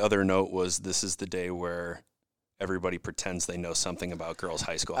 My other note was this is the day where everybody pretends they know something about girls'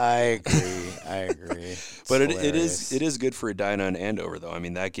 high school. I agree. But it is good for Edina and Andover, though. I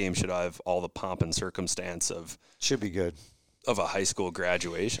mean, that game should have all the pomp and circumstance of should be good of a high school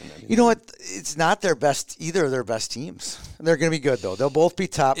graduation. I mean, you know what? It's not either of their best teams. They're going to be good though. They'll both be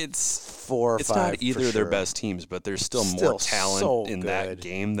top. It's 4 or 5. It's not either of their best teams, but there's still more talent in good. that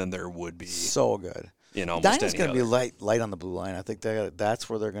game than there would be. So good. In almost Edina's going to be light on the blue line. I think that's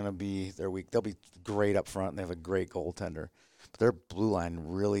where they're going to be. They're weak. They'll be great up front, and they have a great goaltender. But their blue line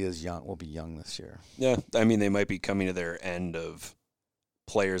really is young. Will be young this year. Yeah, I mean they might be coming to their end of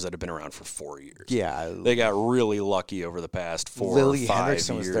players that have been around for 4 years. Yeah. They got really lucky over the past 4 Lily or 5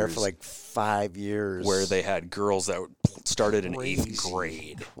 Hendrickson years. was there for like 5 years. Where they had girls that started in 8th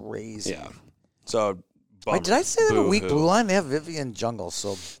grade. Crazy. Yeah. So, bummer. Wait, did I say they have a weak blue line? They have Vivian Jungle,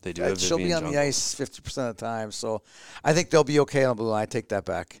 so they do. She'll be on the ice 50% of the time, so I think they'll be okay on the blue line. I take that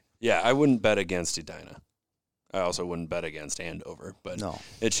back. Yeah, I wouldn't bet against Edina. I also wouldn't bet against Andover, but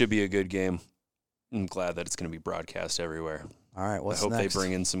it should be a good game. I'm glad that it's going to be broadcast everywhere. All right, what's next? I hope they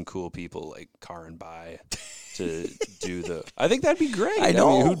bring in some cool people like Karin Bai to do the. I think that'd be great. I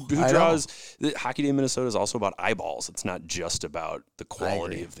know. I mean, who draws? The Hockey Day Minnesota is also about eyeballs. It's not just about the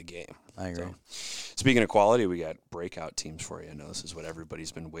quality of the game. I agree. So, speaking of quality, we got breakout teams for you. I know this is what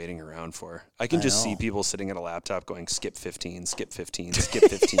everybody's been waiting around for. I can just see people sitting at a laptop going, skip 15, skip 15, skip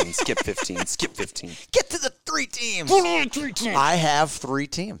 15, skip 15, skip 15. Get to the 3 teams. I have 3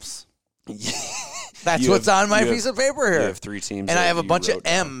 teams. That's what's on my piece of paper here. You have 3 teams. And I have a bunch of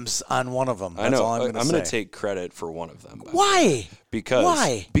M's on one of them. That's all I'm going to say. I'm going to take credit for one of them. Why?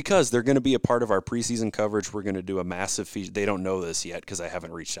 Because they're going to be a part of our preseason coverage. We're going to do a massive feature. They don't know this yet because I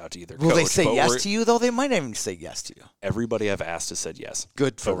haven't reached out to either coach. Will they say yes to you, though? They might not even say yes to you. Everybody I've asked has said yes.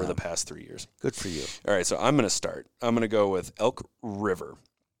 Good for over them. the past 3 years. Good for you. All right, so I'm going to start. I'm going to go with Elk River.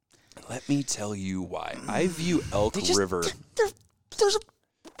 Let me tell you why. I view Elk River. There's a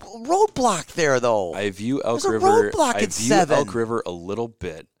roadblock there, though. I view Elk There's River. A roadblock I at view 7. Elk River a little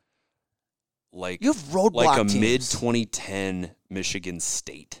bit like you have roadblock like a teams. mid 2010 Michigan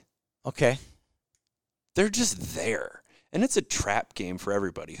State. Okay, they're just there, and it's a trap game for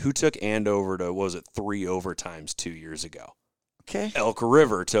everybody. Who took Andover to 3 overtimes 2 years ago? Okay. Elk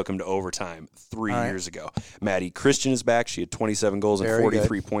River took him to overtime 3 years ago. Maddie Christian is back. She had 27 goals and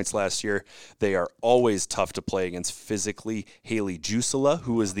 43 points last year. They are always tough to play against physically. Haley Jusela,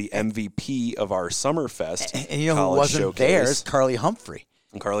 who was the MVP of our Summerfest. And you know who wasn't showcase. there is Carly Humphrey.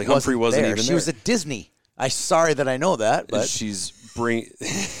 And Carly Humphrey wasn't even there. She was at Disney. I'm sorry that I know that, but she's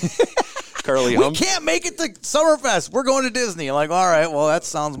Carly Humphrey. We can't make it to Summerfest. We're going to Disney. I'm like, all right, well, that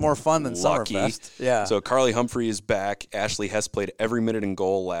sounds more fun than Summerfest. Yeah. So Carly Humphrey is back. Ashley Hess played every minute in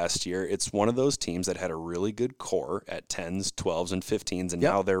goal last year. It's one of those teams that had a really good core at 10s, 12s, and 15s, and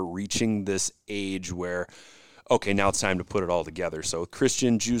now they're reaching this age where, okay, now it's time to put it all together. So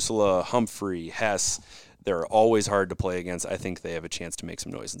Christian, Jusela, Humphrey, Hess, they're always hard to play against. I think they have a chance to make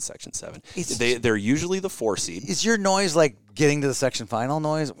some noise in Section 7. They're usually the 4 seed. Is your noise like getting to the section final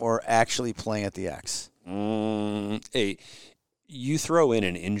noise or actually playing at the X? Hey, you throw in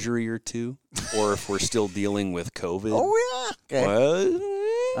an injury or two, or if we're still dealing with COVID. Oh, yeah. Okay. Well,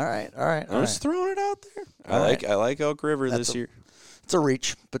 all right. I'm just throwing it out there. I like Elk River this year. It's a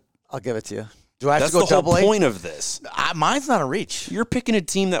reach, but I'll give it to you. Do I have That's to go double A? That's the whole point of this. Mine's not a reach. You're picking a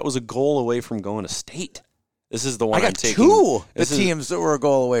team that was a goal away from going to state. This is the one I'm taking. I got 2 teams that were a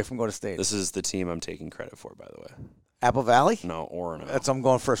goal away from going to state. This is the team I'm taking credit for, by the way. Apple Valley? No, Orono. I'm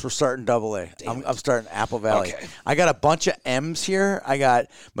going first. We're starting double A. I'm starting Apple Valley. Okay. I got a bunch of M's here. I got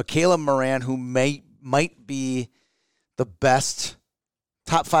Michaela Moran, who may might be the best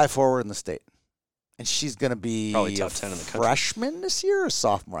top 5 forward in the state. And she's going to be probably top 10 in the country. Freshman this year or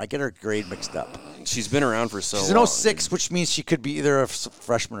sophomore? I get her grade mixed up. She's been around for so long. She's an 06, which means she could be either a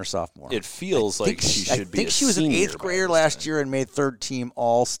freshman or sophomore. It feels like she should be a I think she was an 8th grader last year and made 3rd team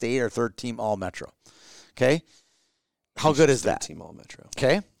All-State or 3rd team All-Metro. Okay? How good is that? 3rd team All-Metro.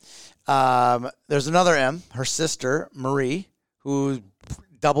 Okay? There's another M, her sister, Marie, who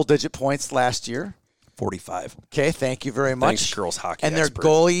double-digit points last year. 45. Okay, thank you very much. Thanks, girls hockey and expert.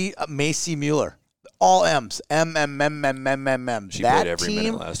 their goalie, Macy Mueller. All M's. M. She played every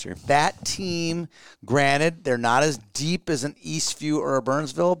minute last year. That team, granted, they're not as deep as an Eastview or a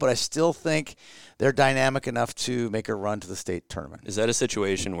Burnsville, but I still think they're dynamic enough to make a run to the state tournament. Is that a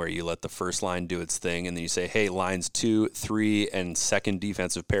situation where you let the first line do its thing and then you say, hey, lines 2, 3, and second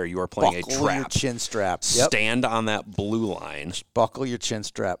defensive pair, you are playing a trap. Buckle your chin strap. Yep. Stand on that blue line. Just buckle your chin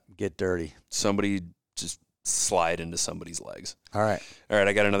strap. Get dirty. Somebody just slide into somebody's legs. All right,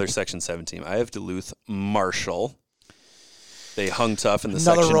 I got another Section 7 team. I have Duluth Marshall. They hung tough in the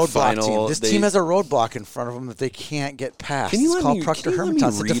another section roadblock final. Team. This team has a roadblock in front of them that they can't get past. It's called Proctor Hermantown.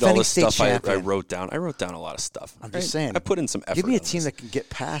 It's the defending state champion. I wrote down a lot of stuff. I'm just saying. I put in some effort. Give me a team that can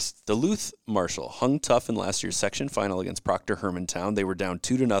get past. Duluth Marshall hung tough in last year's section final against Proctor Hermantown. They were down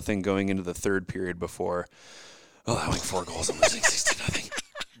 2-0 going into the 3rd period before allowing 4 goals and losing 6-0.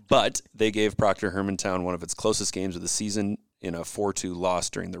 But they gave Proctor Hermantown one of its closest games of the season in a 4-2 loss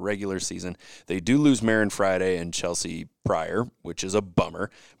during the regular season. They do lose Marin Friday and Chelsea Pryor, which is a bummer,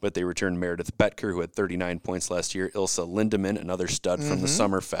 but they returned Meredith Betker, who had 39 points last year, Ilsa Lindemann, another stud from the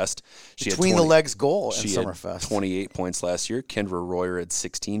Summerfest. Between the legs goal in Summerfest. She had 28 points last year. Kendra Royer had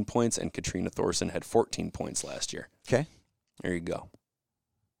 16 points, and Katrina Thorson had 14 points last year. Okay. There you go.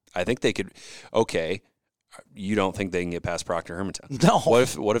 I think they could. Okay. You don't think they can get past Proctor Hermantown? No.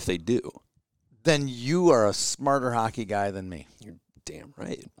 What if they do? Then you are a smarter hockey guy than me. You're damn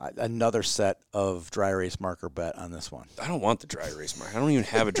right. Another set of dry erase marker bet on this one. I don't want the dry erase marker. I don't even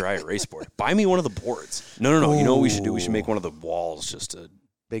have a dry erase board. Buy me one of the boards. No. Ooh. You know what we should do? We should make one of the walls just a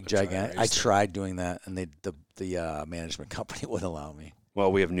big gigantic. I tried doing that, and the management company wouldn't allow me. Well,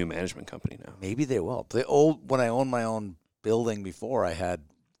 we have a new management company now. Maybe they will. When I owned my own building before, I had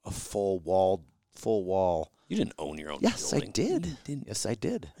a full wall. You didn't own your own building. Yes, I did. Yes, I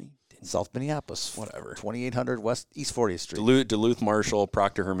did. South Minneapolis. Whatever. 2800 East 40th Street. Duluth Marshall,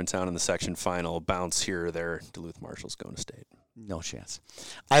 Proctor Hermantown in the section final. Bounce here or there. Duluth Marshall's going to state. No chance.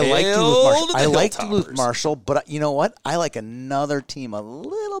 I like Duluth Marshall, but you know what? I like another team a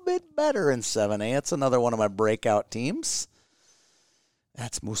little bit better in 7A. It's another one of my breakout teams.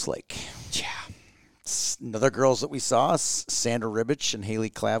 That's Moose Lake. Yeah. Another girls that we saw, Sandra Ribich and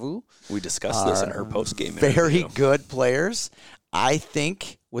Haley Clavu. We discussed this in her post-game interview. Very good players. I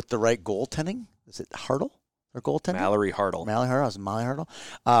think with the right goaltending, is it Hartle or goaltending? Mallory Hartle. Molly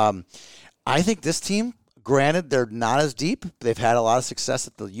Hartle. I think this team, granted, they're not as deep. They've had a lot of success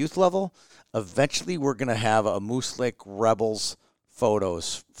at the youth level. Eventually, we're going to have a Moose Lake Rebels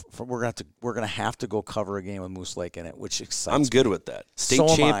photos. We're gonna have to go cover a game with Moose Lake in it, which excites me. I'm good with that. State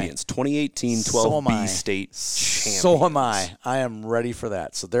champions, 2018 12B state champions. So am I. I am ready for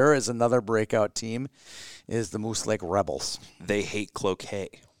that. So there is another breakout team, is the Moose Lake Rebels. They hate Cloquet,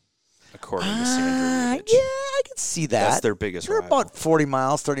 according to Sandra Ribich. Yeah, I can see that. That's their biggest rival. They're about 40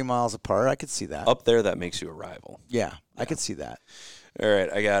 miles, 30 miles apart. I could see that. Up there, that makes you a rival. Yeah, I could see that. All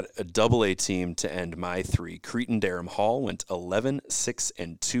right, I got a double-A team to end my 3. Cretin-Derham Hall went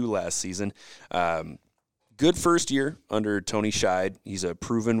 11-6-2 last season. Good first year under Tony Scheid. He's a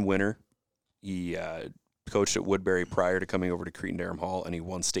proven winner. He coached at Woodbury prior to coming over to Cretin-Derham Hall, and he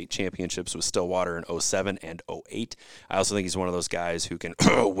won state championships with Stillwater in 07 and 08. I also think he's one of those guys who can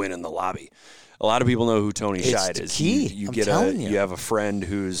win in the lobby. A lot of people know who Tony Scheid is. Key. You have a friend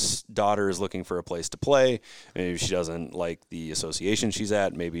whose daughter is looking for a place to play. Maybe she doesn't like the association she's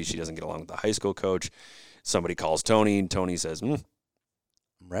at. Maybe she doesn't get along with the high school coach. Somebody calls Tony, and Tony says, I'm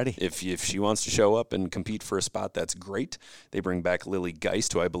ready. If she wants to show up and compete for a spot, that's great. They bring back Lily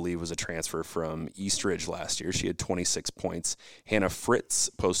Geist, who I believe was a transfer from Eastridge last year. She had 26 points. Hannah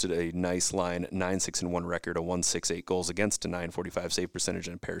Fritz posted a nice line, 9-6-1 record, a 1.68 goals against, a 9.45 save percentage,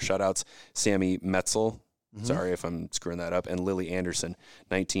 and a pair of shutouts. Sammy Metzel, sorry if I'm screwing that up, and Lily Anderson,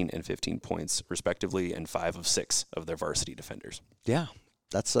 19 and 15 points respectively, and 5 of 6 of their varsity defenders. Yeah,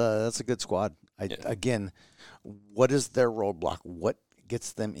 that's a good squad. Again, what is their roadblock? What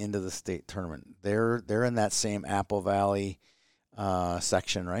gets them into the state tournament? They're in that same Apple Valley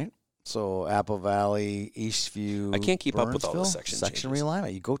section, right? So Apple Valley, Eastview, I can't keep up with all the section changes.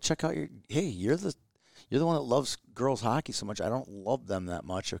 realignment. You go check out you're You're the one that loves girls hockey so much. I don't love them that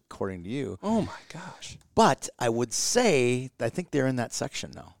much, according to you. Oh, my gosh. But I would say I think they're in that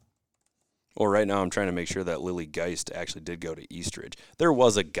section now. Well, right now I'm trying to make sure that Lily Geist actually did go to Eastridge. There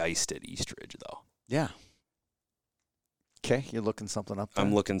was a Geist at Eastridge, though. Yeah. Okay, you're looking something up there?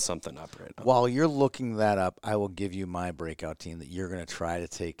 I'm looking something up right now. While you're looking that up, I will give you my breakout team that you're going to try to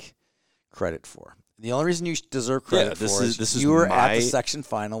take credit for. The only reason you deserve credit for is you were at the section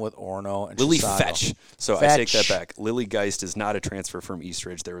final with Orono and Lily Chisago. Fetch. So I take that back. Lily Geist is not a transfer from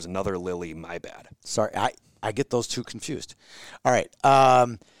Eastridge. There was another Lily. My bad. Sorry, I get those two confused. All right.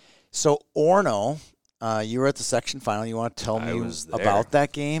 So Orono, you were at the section final. You want to tell me about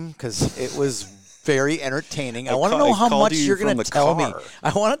that game? Because it was very entertaining. I want to know how much you're going to tell me.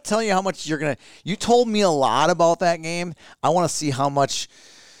 I want to tell you how much you're going to. You told me a lot about that game. I want to see how much.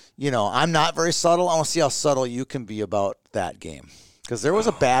 I'm not very subtle. I want to see how subtle you can be about that game. Because there was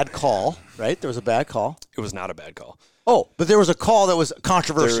a bad call, right? There was a bad call. It was not a bad call. Oh, but there was a call that was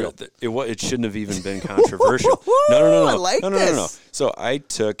controversial. It shouldn't have even been controversial. No. I like this. No. So I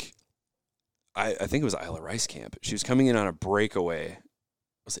took, I think it was Isla Rice Camp. She was coming in on a breakaway.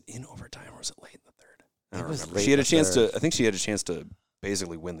 Was it in overtime or was it late in the third? I don't remember. She had a chance to. I think she had a chance to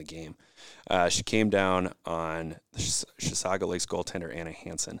basically win the game. She came down on the Chisago Lakes goaltender, Anna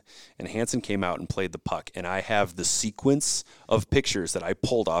Hansen. And Hansen came out and played the puck. And I have the sequence of pictures that I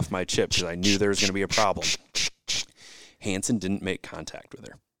pulled off my chip because I knew there was going to be a problem. Hansen didn't make contact with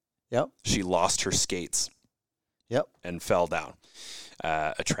her. Yep. She lost her skates. Yep. And fell down.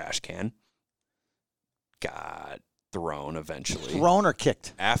 A trash can got thrown eventually. Thrown or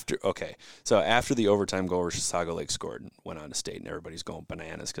kicked? So after the overtime goal where Chisago Lakes scored and went on to state, and everybody's going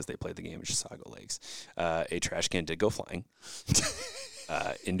bananas because they played the game at Chisago Lakes, a trash can did go flying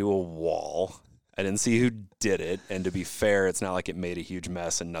into a wall. I didn't see who did it, and to be fair, it's not like it made a huge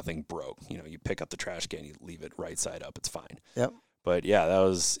mess and nothing broke. You pick up the trash can, you leave it right side up, it's fine. Yep. But yeah, that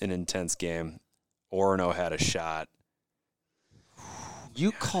was an intense game. Orono had a shot.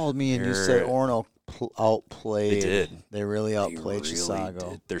 You called me and you said Orono outplayed. They did. They really outplayed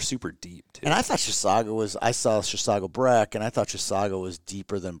Chisago. They're super deep, too. And I thought I saw Chisago Breck, and I thought Chisago was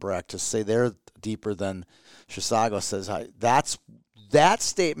deeper than Breck. To say they're deeper than Chisago says that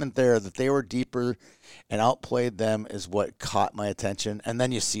statement there, that they were deeper and outplayed them, is what caught my attention. And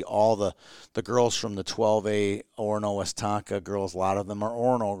then you see all the girls from the 12A Orono Westonka girls. A lot of them are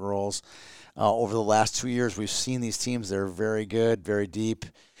Orono girls. Over the last 2 years, we've seen these teams. They're very good, very deep.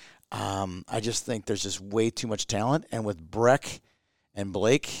 I just think there's just way too much talent. And with Breck and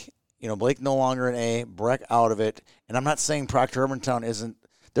Blake, Blake no longer an A, Breck out of it. And I'm not saying Proctor Hermantown isn't.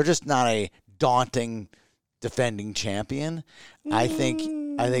 They're just not a daunting defending champion. I think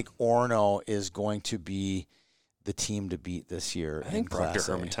Orono is going to be the team to beat this year. I think Proctor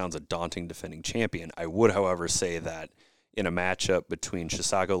Hermantown's a daunting defending champion. I would, however, say that in a matchup between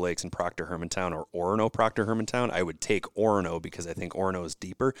Chisago Lakes and Proctor Hermantown, or Orono Proctor Hermantown, I would take Orono because I think Orono is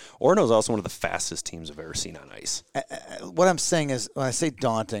deeper. Orono is also one of the fastest teams I've ever seen on ice. What I'm saying is, when I say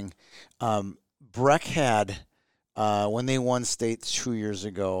daunting, Breck had, when they won state 2 years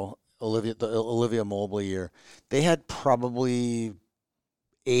ago, the Olivia Mobley year, they had probably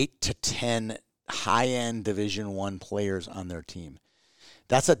 8 to 10 high-end Division I players on their team.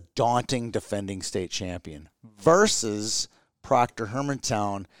 That's a daunting defending state champion versus Proctor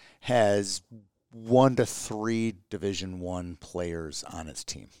Hermantown has 1 to 3 Division I players on its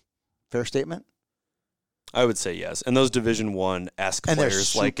team. Fair statement? I would say yes. And those Division I-esque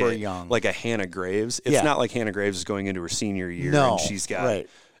players like a Hannah Graves, it's not like Hannah Graves is going into her senior year and she's got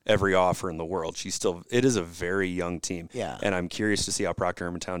every offer in the world. It is a very young team. Yeah. And I'm curious to see how Proctor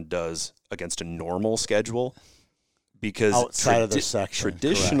Hermantown does against a normal schedule. Because outside of their section,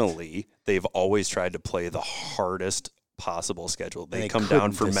 traditionally, they've always tried to play the hardest possible schedule. They come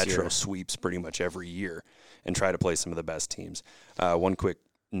down for Metro sweeps pretty much every year and try to play some of the best teams. One quick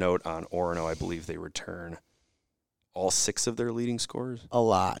note on Orono, I believe they return all 6 of their leading scorers. A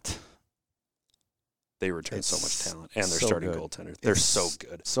lot. They return so much talent, and their starting goaltender. They're so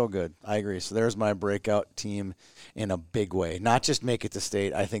good. So good. I agree. So there's my breakout team in a big way. Not just make it to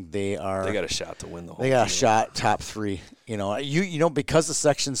state. I think they are. They got a shot to win the whole. They got a shot, top 3. Because the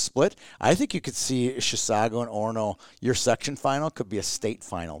section's split, I think you could see Chisago and Orono. Your section final could be a state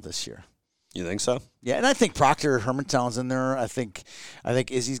final this year. You think so? Yeah, and I think Proctor Hermantown's in there. I think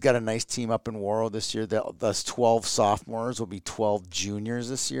Izzy's got a nice team up in Warrow this year. Those 12 sophomores will be 12 juniors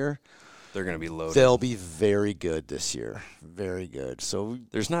this year. They're going to be loaded. They'll be very good this year. Very good. So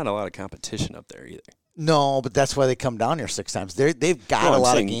there's not a lot of competition up there either. No, but that's why they come down here 6 times. They've got a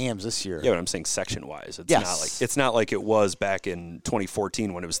lot of games this year. Yeah, but I'm saying section-wise. It's not like it was back in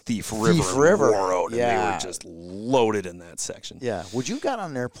 2014 when it was Thief River, and Warroad, and they were just loaded in that section. Yeah. Would you have got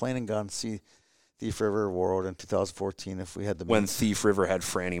on an airplane and gone to see Thief River, Warroad in 2014 if we had the when Thief River had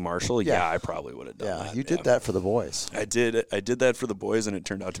Franny Marshall? Yeah, I probably would have done that. You did that for the boys. I did that for the boys, and it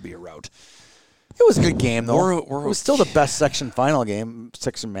turned out to be a rout. It was a good game, though. It was still the best section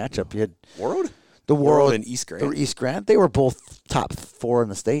matchup. You had Warroad? The Warroad and East Grant. East Grant, they were both top 4 in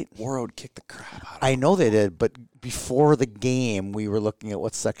the state. Warroad kicked the crap out of them. I know they did, but before the game, we were looking at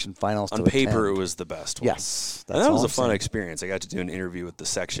what section finals on paper it was the best one. Yes, and that was a fun experience. I got to do an interview with the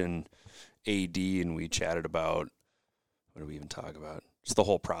section AD, and we chatted about what did we even talk about? Just the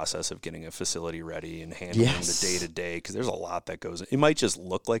whole process of getting a facility ready and handling the day-to-day, because there's a lot that goes in. It might just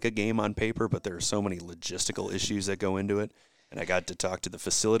look like a game on paper, but there are so many logistical issues that go into it. And I got to talk to the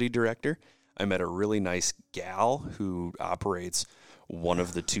facility director. I met a really nice gal who operates one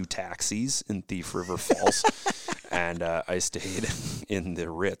of the 2 taxis in Thief River Falls, and I stayed in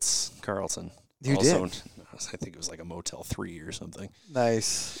the Ritz Carlton. You did? I think it was like a Motel 3 or something.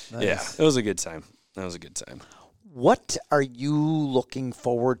 Nice. Yeah, it was a good time. What are you looking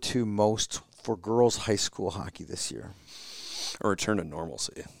forward to most for girls' high school hockey this year? A return to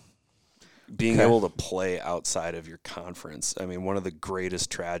normalcy. Being able to play outside of your conference. I mean, one of the greatest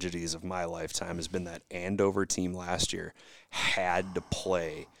tragedies of my lifetime has been that Andover team last year had to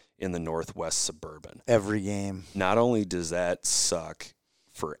play in the Northwest Suburban. Every game. Not only does that suck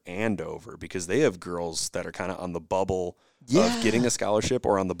for Andover, because they have girls that are kind of on the bubble of getting a scholarship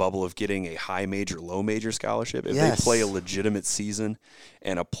or on the bubble of getting a high major, low major scholarship. If they play a legitimate season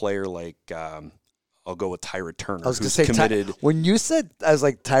and a player like I'll go with Tyra Turner. I was going to say, committed. When you said, I was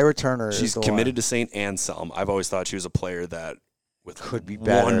like, Tyra Turner. She's committed to St. Anselm. I've always thought she was a player that, with could be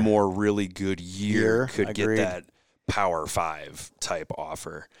better. One more really good year could get that Power 5 type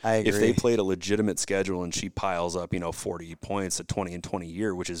offer. I agree. If they played a legitimate schedule and she piles up, 40 points at 20 and 20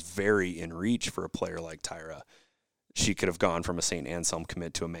 year, which is very in reach for a player like Tyra, she could have gone from a St. Anselm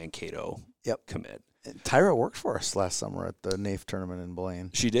commit to a Mankato commit. Tyra worked for us last summer at the NAIF tournament in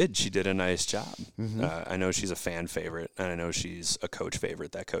Blaine. She did. She did a nice job. Mm-hmm. I know she's a fan favorite, and I know she's a coach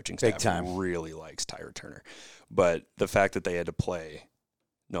favorite. That coaching staff really likes Tyra Turner. But the fact that they had to play,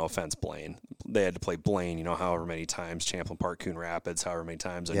 no offense, Blaine, they had to play Blaine, however many times, Champlain Park, Coon Rapids, however many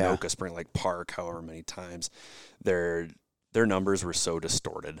times, Anoka, Spring Lake Park, however many times, their numbers were so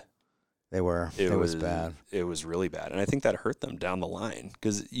distorted. They were. It was bad. It was really bad. And I think that hurt them down the line,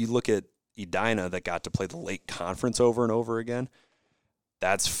 because you look at Edina that got to play the Lake Conference over and over again.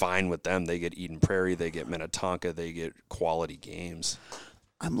 That's fine with them. They get Eden Prairie, they get Minnetonka, they get quality games.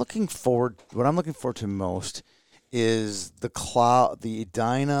 What I'm looking forward to most is the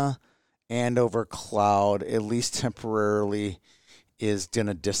Edina Andover cloud, at least temporarily, is going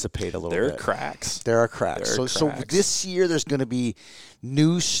to dissipate a little bit. There are cracks. So this year there's going to be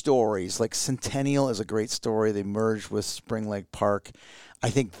new stories. Like Centennial is a great story. They merged with Spring Lake Park. I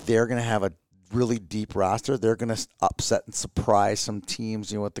think they're going to have a really deep roster. They're going to upset and surprise some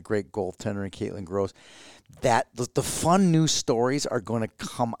teams, with the great goaltender and Caitlin Gross. That the fun new stories are going to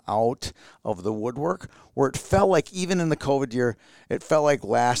come out of the woodwork, where it felt like even in the COVID year, it felt like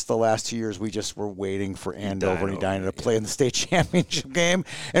the last 2 years we just were waiting for Andover and Edina to play in the state championship game,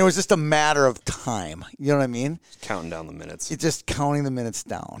 and it was just a matter of time. You know what I mean? Counting down the minutes. It's just counting the minutes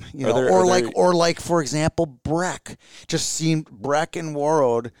down. Or like for example, Breck and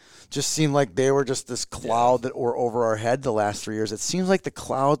Warroad just seemed like they were just this cloud that were over our head the last 3 years. It seems like the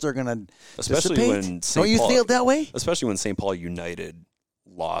clouds are going to especially dissipate. When Don't you feel that way? Especially when St. Paul United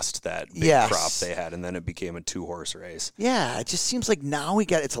lost that big crop they had, and then it became a 2-horse race. Yeah, it just seems like now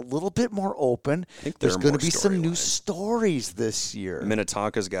it's a little bit more open. I think there's going to be some new stories this year.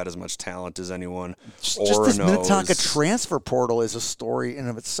 Minnetonka's got as much talent as anyone. Just this Minnetonka transfer portal is a story in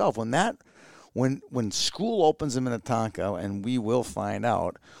of itself. When school opens in Minnetonka, and we will find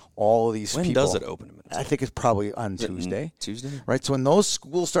out all of these people. When does it open in Minnetonka? I think it's probably on Tuesday. Tuesday? Right, so when those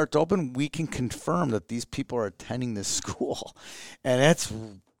schools start to open, we can confirm that these people are attending this school. And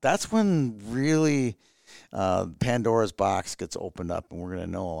that's when really Pandora's box gets opened up, and we're going to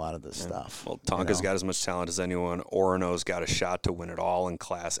know a lot of this stuff. Well, Tonka's got as much talent as anyone. Orono's got a shot to win it all in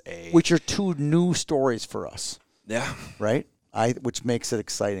Class A. Which are 2 new stories for us. Yeah. Right? Which makes it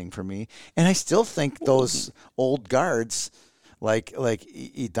exciting for me. And I still think those old guards like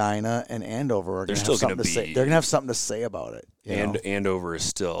Edina and Andover are going to have something to say. They're going to have something to say about it. Andover is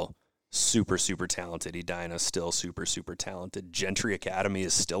still super, super talented. Edina still super, super talented. Gentry Academy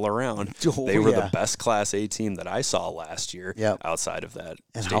is still around. Oh, they were the best Class A team that I saw last year outside of that.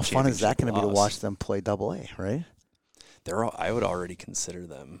 And how fun is that going to be to watch them play AA, right? I would already consider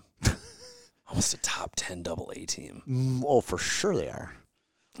them almost a top 10 AA team. Oh, for sure they are,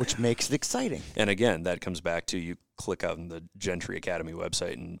 which makes it exciting. And again, that comes back to you click on the Gentry Academy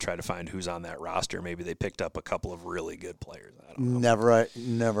website and try to find who's on that roster. Maybe they picked up a couple of really good players. I don't know.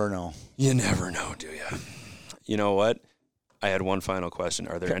 Never know. You never know, do you? You know what? I had one final question.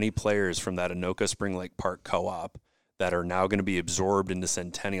 Are there any players from that Anoka Spring Lake Park co-op that are now going to be absorbed into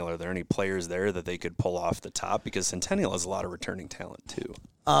Centennial? Are there any players there that they could pull off the top? Because Centennial has a lot of returning talent, too.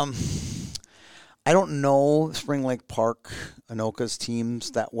 I don't know Spring Lake Park Anoka's teams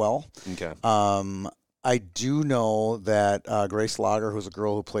that well. Okay. I do know that Grace Lager, who's a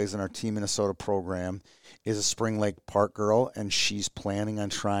girl who plays in our Team Minnesota program, is a Spring Lake Park girl, and she's planning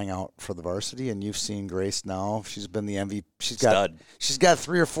on trying out for the varsity. And you've seen Grace now; she's been the MVP. She's got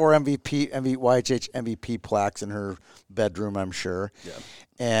 3 or 4 YHH MVP plaques in her bedroom, I'm sure. Yeah.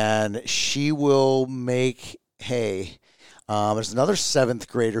 And she will make hay. There's another 7th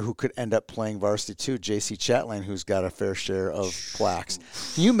grader who could end up playing varsity too, J.C. Chatelain, who's got a fair share of plaques.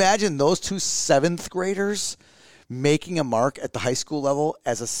 Can you imagine those 2 7th graders making a mark at the high school level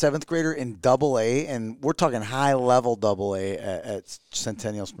as a 7th grader in AA? And we're talking high-level AA at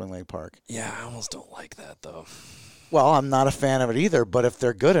Centennial Spring Lake Park. Yeah, I almost don't like that, though. Well, I'm not a fan of it either, but if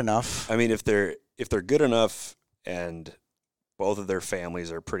they're good enough. I mean, if they're good enough and both of their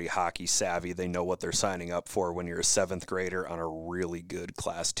families are pretty hockey savvy, they know what they're signing up for when you're a 7th grader on a really good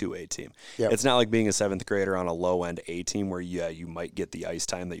Class 2A team. Yep. It's not like being a 7th grader on a low-end A team where, you might get the ice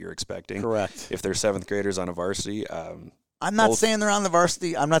time that you're expecting. Correct. If they're 7th graders on a varsity, I'm not saying they're on the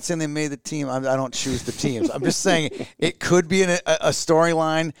varsity. I'm not saying they made the team. I don't choose the teams. I'm just saying it could be a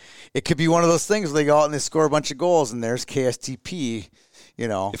storyline. It could be one of those things where they go out and they score a bunch of goals, and there's KSTP.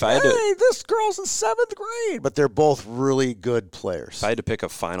 If I had this girl's in 7th grade, but they're both really good players. If I had to pick a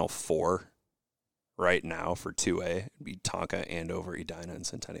Final Four right now for 2A, it'd be Tonka, Andover, Edina, and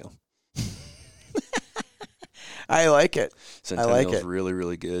Centennial. I like it. Centennial's really,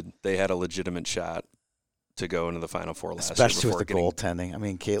 really good. They had a legitimate shot to go into the Final Four last year. Especially with the goaltending. I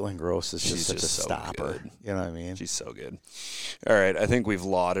mean, Caitlin Gross is just such a stopper. Good. You know what I mean? She's so good. All right, I think we've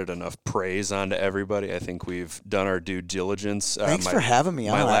lauded enough praise onto everybody. I think we've done our due diligence. Thanks for having me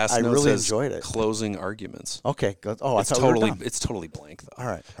on. I really enjoyed it. Closing arguments. Okay, good. Oh, it's totally blank though. All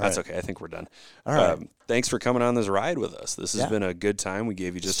right. That's okay. I think we're done. All right. Thanks for coming on this ride with us. This has been a good time. We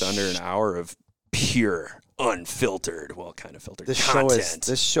gave you just under an hour of pure, unfiltered, kind of filtered content.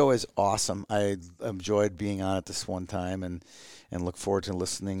 This show is awesome. I enjoyed being on it this one time and look forward to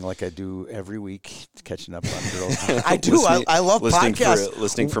listening like I do every week, catching up on girls. I do. I love podcasts.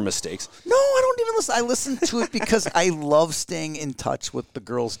 Listening for mistakes. No, I don't even listen. I listen to it because I love staying in touch with the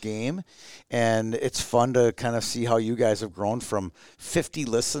girls' game, and it's fun to kind of see how you guys have grown from 50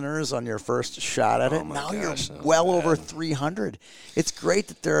 listeners on your first shot at it. Now you're well over 300. It's great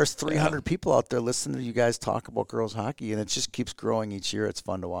that there's 300 people out there listening to you guys talk about girls hockey, and it just keeps growing each year. It's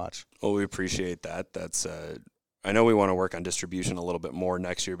fun to watch. Well, we appreciate that. That's I know we want to work on distribution a little bit more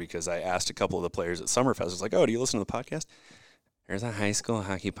next year because I asked a couple of the players at Summerfest. I was like, "Oh, do you listen to the podcast?" There's a high school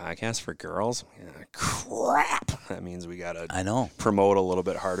hockey podcast for girls. Yeah, crap. That means we got to promote a little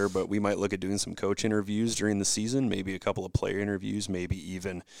bit harder, but we might look at doing some coach interviews during the season, maybe a couple of player interviews, maybe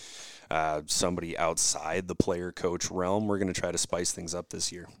even somebody outside the player-coach realm. We're going to try to spice things up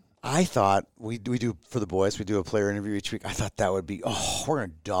this year. I thought we do for the boys, we do a player interview each week. I thought that would be, we're going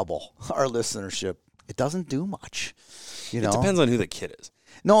to double our listenership. It doesn't do much. It depends on who the kid is.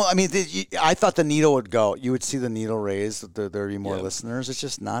 No, I mean, I thought the needle would go. You would see the needle raised. There'd be more listeners. It's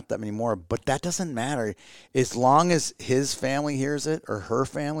just not that many more. But that doesn't matter. As long as his family hears it or her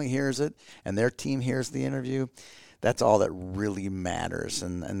family hears it and their team hears the interview, that's all that really matters.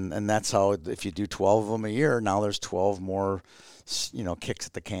 And that's how, if you do 12 of them a year, now there's 12 more kicks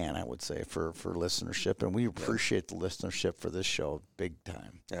at the can, I would say, for listenership. And we appreciate the listenership for this show big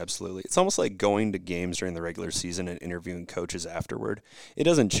time. Absolutely. It's almost like going to games during the regular season and interviewing coaches afterward. It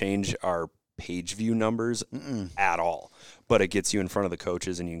doesn't change our page view numbers at all, but it gets you in front of the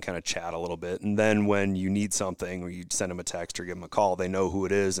coaches and you can kind of chat a little bit. And then when you need something or you send them a text or give them a call, they know who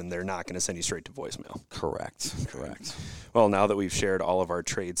it is and they're not going to send you straight to voicemail. Correct. Well, now that we've shared all of our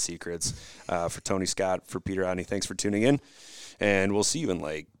trade secrets, for Tony Scott, for Peter Rodney, thanks for tuning in. And we'll see you in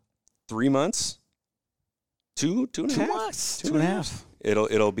like 3 months. Two and a half. Two and a half.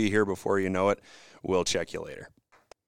 It'll be here before you know it. We'll check you later.